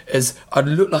do is I'd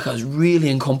look like I was really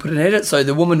incompetent at it. So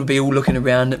the woman would be all looking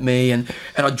around at me, and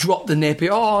I'd drop the nappy.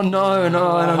 Oh no, and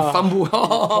I'd fumble.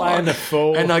 Playing the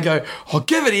fool. And I go, oh,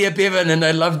 give it here, Bevan. And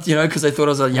they loved, because they thought I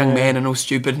was a young man and all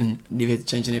stupid and never had to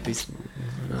change the nappies.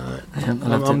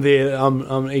 I'm there.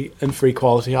 I'm in for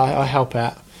equality. I help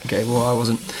out. Okay, well, I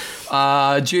wasn't.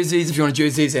 Jerseys, if you want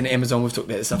jerseys, and Amazon, we've talked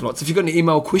about this stuff lots. If you've got any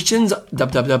email questions,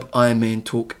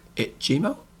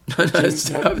 www.ironmantalk@gmail. I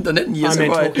haven't done that in years.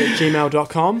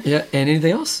 ironmantalk@gmail.com. Yeah, and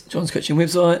anything else? John's coaching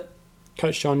website.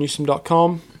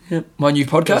 CoachJohnNewsom.com. Yeah, my new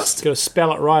podcast. Got to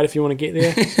spell it right if you want to get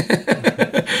there.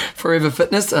 Forever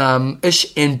Fitness.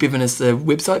 Ish and Bevan is the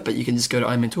website, but you can just go to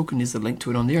Ironman Talk and there's a link to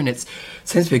it on there, and it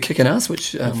seems to be kicking ass,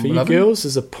 which for you girls,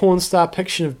 there's a porn star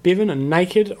picture of Bevan and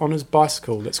naked on his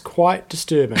bicycle. That's quite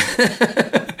disturbing.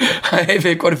 I have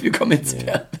had quite a few comments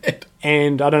about that.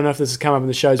 And I don't know if this has come up in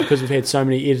the shows because we've had so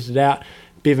many edited out.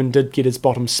 Bevan did get his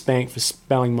bottom spanked for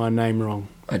spelling my name wrong.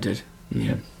 I did,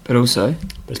 yeah. But also...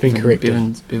 But it's been corrected.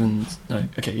 Bevan's... No,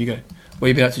 okay, you go. What have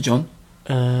you been up to, John?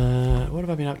 What have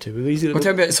I been up to? Well,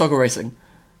 tell me about cycle racing.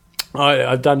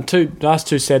 I've done last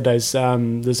two Saturdays.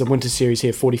 There's a winter series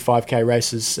here, 45k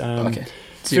races. Okay.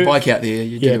 So you bike out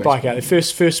there? Bike out there.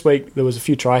 First week, there was a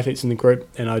few triathletes in the group,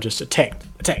 and I just attacking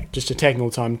all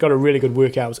the time. Got a really good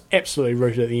workout. I was absolutely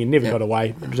rooted at the end. Never got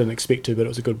away. I didn't expect to, but it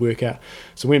was a good workout.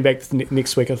 So went back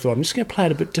next week. I thought, I'm just going to play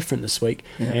it a bit different this week.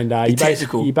 Yeah. And you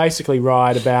basically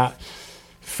ride about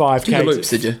 5k. Did you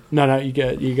loops, did you? No. You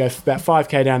go about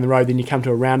 5k down the road, then you come to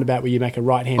a roundabout where you make a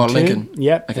right hand turn. Lincoln.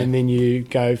 Yep. Okay. And then you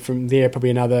go from there probably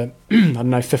another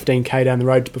 15k down the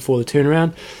road before the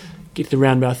turnaround. Get to the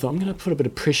roundabout. I thought I'm going to put a bit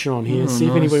of pressure on here, see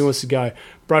if anybody wants to go.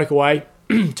 Broke away,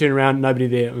 turn around, nobody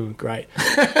there. Oh, great.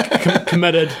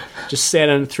 Committed. Just sat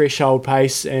in threshold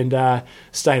pace and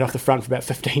stayed off the front for about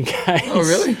 15k. Oh,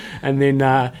 really? And then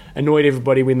annoyed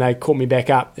everybody when they caught me back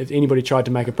up. If anybody tried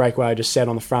to make a breakaway, I just sat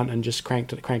on the front and just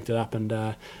cranked it up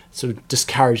and sort of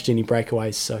discouraged any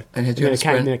breakaways. So and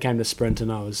then it came to sprint and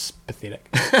I was pathetic.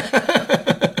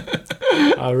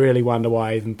 I really wonder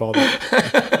why I even bothered.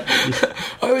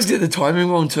 I always get the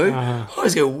timing wrong too. I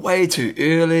always go way too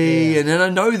early, and then I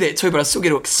know that too, but I still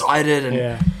get excited.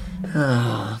 And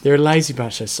they're a lazy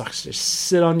bunch. Those sucks. Just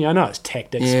sit on you. I know it's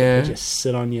tactics, but they just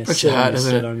sit on you. Sit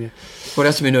on you. What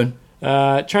else have you been doing?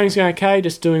 Training's going okay.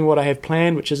 Just doing what I have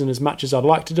planned, which isn't as much as I'd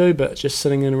like to do, but just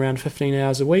sitting in around 15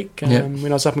 hours a week. When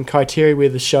I was up in Kaiteri, where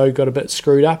the show got a bit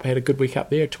screwed up, I had a good week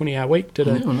up there, a 20-hour week. Did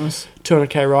a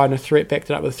 200k ride and a threat, backed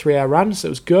it up with a 3-hour run, so it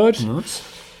was good. Nice.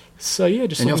 So yeah,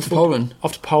 just off to Poland.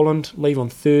 Off to Poland, leave on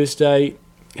Thursday,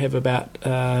 have about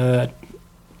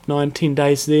 9-10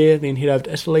 days there, then head over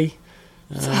to Italy.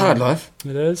 It's a hard life.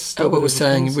 It is. Albert was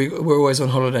saying we're always on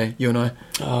holiday, you and I.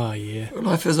 Oh yeah.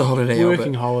 Life is a holiday,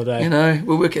 Working Albert. holiday.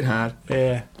 We're working hard.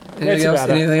 Yeah.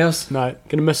 Anything else? No.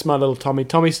 Gonna miss my little Tommy.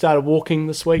 Tommy started walking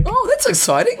this week. Oh, that's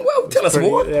exciting. Well, tell us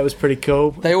more. That was pretty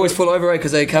cool. They always fall over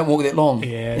because they can't walk that long.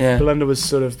 Yeah. Belinda was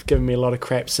sort of giving me a lot of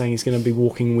crap saying he's going to be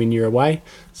walking when you're away.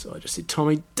 So I just said,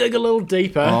 Tommy, dig a little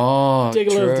deeper. Oh, dig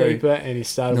a little deeper. And he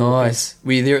started walking. Nice.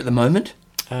 Were you there at the moment?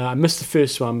 I missed the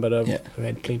first one, but I've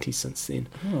had plenty since then.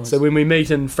 So when we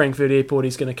meet in Frankfurt Airport,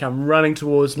 he's going to come running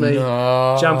towards me,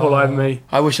 jump all over me.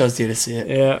 I wish I was there to see it.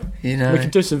 Yeah. We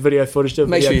could do some video footage, do a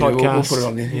Make video sure podcast. We'll put it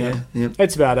on there. Yeah.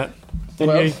 That's about it.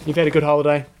 And you've had a good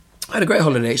holiday? I had a great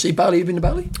holiday, actually. Bali, you been to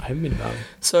Bali? I haven't been to Bali.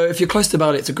 So if you're close to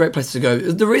Bali, it's a great place to go.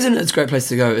 The reason it's a great place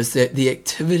to go is that the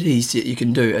activities that you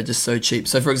can do are just so cheap.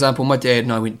 So, for example, my dad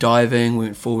and I went diving, we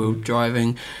went four-wheel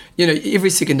driving. Every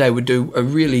second day we'd do a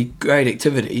really great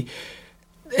activity.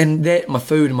 and that, my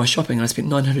food and my shopping, and I spent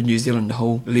 900 New Zealand the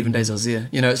whole 11 days I was there.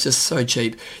 You know, it's just so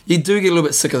cheap. You do get a little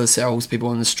bit sick of the sales people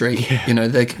on the street. Yeah. You know,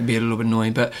 they can be a little bit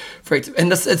annoying, but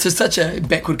it's just such a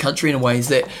backward country in a ways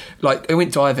that, like, I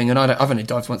went diving, and I've only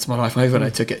dived once in my life. I haven't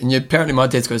had a ticket, and apparently my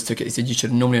dad's got his ticket. He said you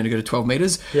should normally only go to 12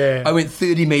 metres. Yeah. I went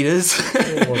 30 metres.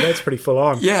 Well, that's pretty full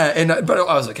on. Yeah, but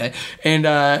I was okay. And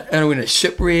I went at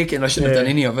shipwreck, and I shouldn't have done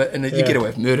any of it, and you get away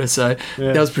with murder, so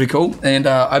that was pretty cool. And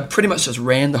I pretty much just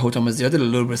ran the whole time I was there. I did a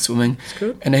little bit of swimming,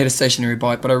 and I had a stationary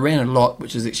bike, but I ran a lot,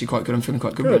 which is actually quite good. I'm feeling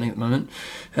quite good running at the moment.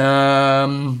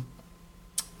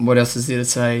 What else is there to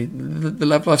say? The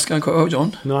love life's going quite well,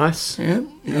 John. Nice. Yeah.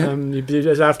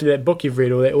 After that book you've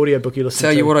read, or that audio book you listened to.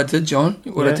 Tell you what I did, John.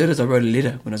 What I did is I wrote a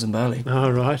letter when I was in Bali. Oh,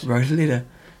 right. Wrote a letter.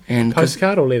 And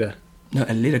postcard or letter? No,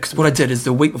 a letter. Because what I did is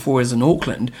the week before I was in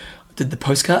Auckland, I did the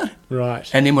postcard. Right.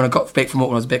 And then when I got back from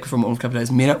Auckland, I was back from Auckland a couple of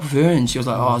days, met up with her, and she was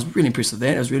like, I was really impressed with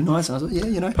that. It was really nice. And I was like, yeah,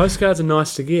 you know. Postcards are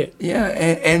nice to get. Yeah.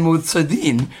 And so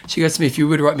then she goes to me, if you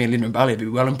were to write me a letter in Bali, I'd be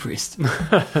well impressed.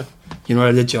 You know what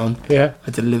I did, John? Yeah.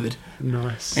 I delivered.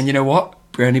 Nice. And you know what?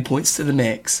 Brownie points to the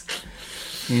max.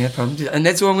 Yeah, probably. And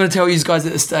that's all I'm going to tell you guys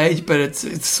at this stage, but it's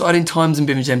exciting times in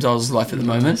Bevan James Eyles' life at the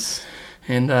moment.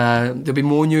 And there'll be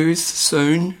more news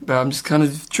soon, but I'm just kind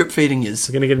of drip feeding you.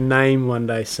 We're going to get a name one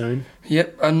day soon.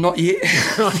 Yep, not yet.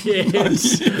 Not yet.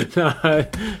 No,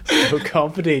 still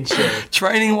confidential.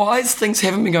 Training-wise, things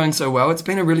haven't been going so well. It's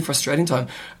been a really frustrating time.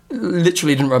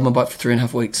 Literally didn't ride my bike for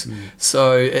 3.5 weeks.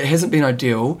 So it hasn't been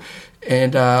ideal.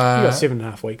 And you got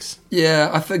 7.5 weeks.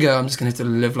 Yeah, I figure I'm just going to have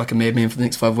to live like a madman for the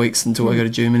next 5 weeks until I go to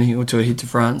Germany or until I head to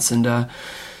France. And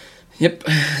yep,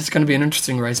 it's going to be an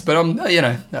interesting race. But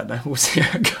no, we'll see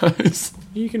how it goes.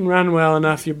 You can run well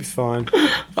enough, you'll be fine.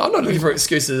 I'm not looking for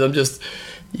excuses. I'm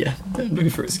looking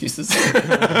for excuses.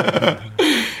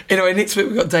 Anyway, next week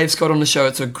we've got Dave Scott on the show.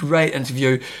 It's a great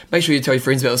interview. Make sure you tell your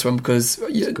friends about this one because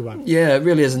it's a good one. Yeah, it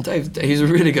really is. And Dave, he's a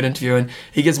really good interviewer, and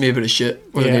he gives me a bit of shit.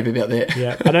 Wasn't happy about that.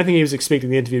 Yeah, I don't think he was expecting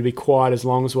the interview to be quite as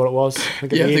long as what it was. I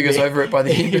think he was over it by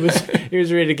the end. He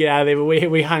was ready to get out of there, but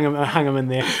we hung him in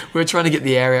there. We were trying to get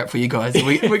the air out for you guys.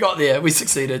 We got there. We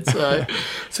succeeded.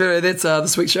 So that's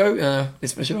this week's show.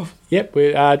 Let's finish it off. Yep,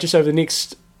 we're just over the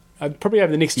next. Probably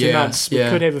over the next 2 months, we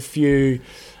could have a few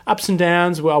ups and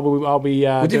downs. I'll be.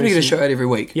 We'll definitely get a show out every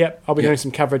week. Yep, I'll be doing some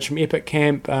coverage from Epic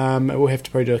Camp. We'll have to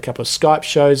probably do a couple of Skype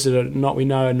shows that are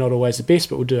not always the best,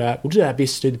 but we'll do our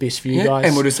best to do the best for you guys.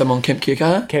 And we'll do some on Camp Kia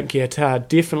Kaha. Camp Kia Kaha,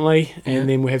 definitely, and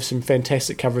then we'll have some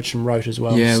fantastic coverage from Rote as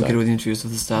well. Yeah, we'll get all the interviews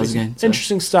with the stars again.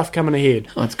 Interesting stuff coming ahead.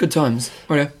 Oh, it's good times.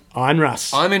 Righto. I'm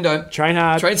Russ. I'm Endo. Train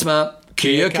hard. Train smart.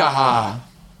 Kia Kaha.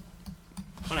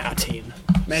 On our 10.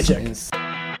 Magic.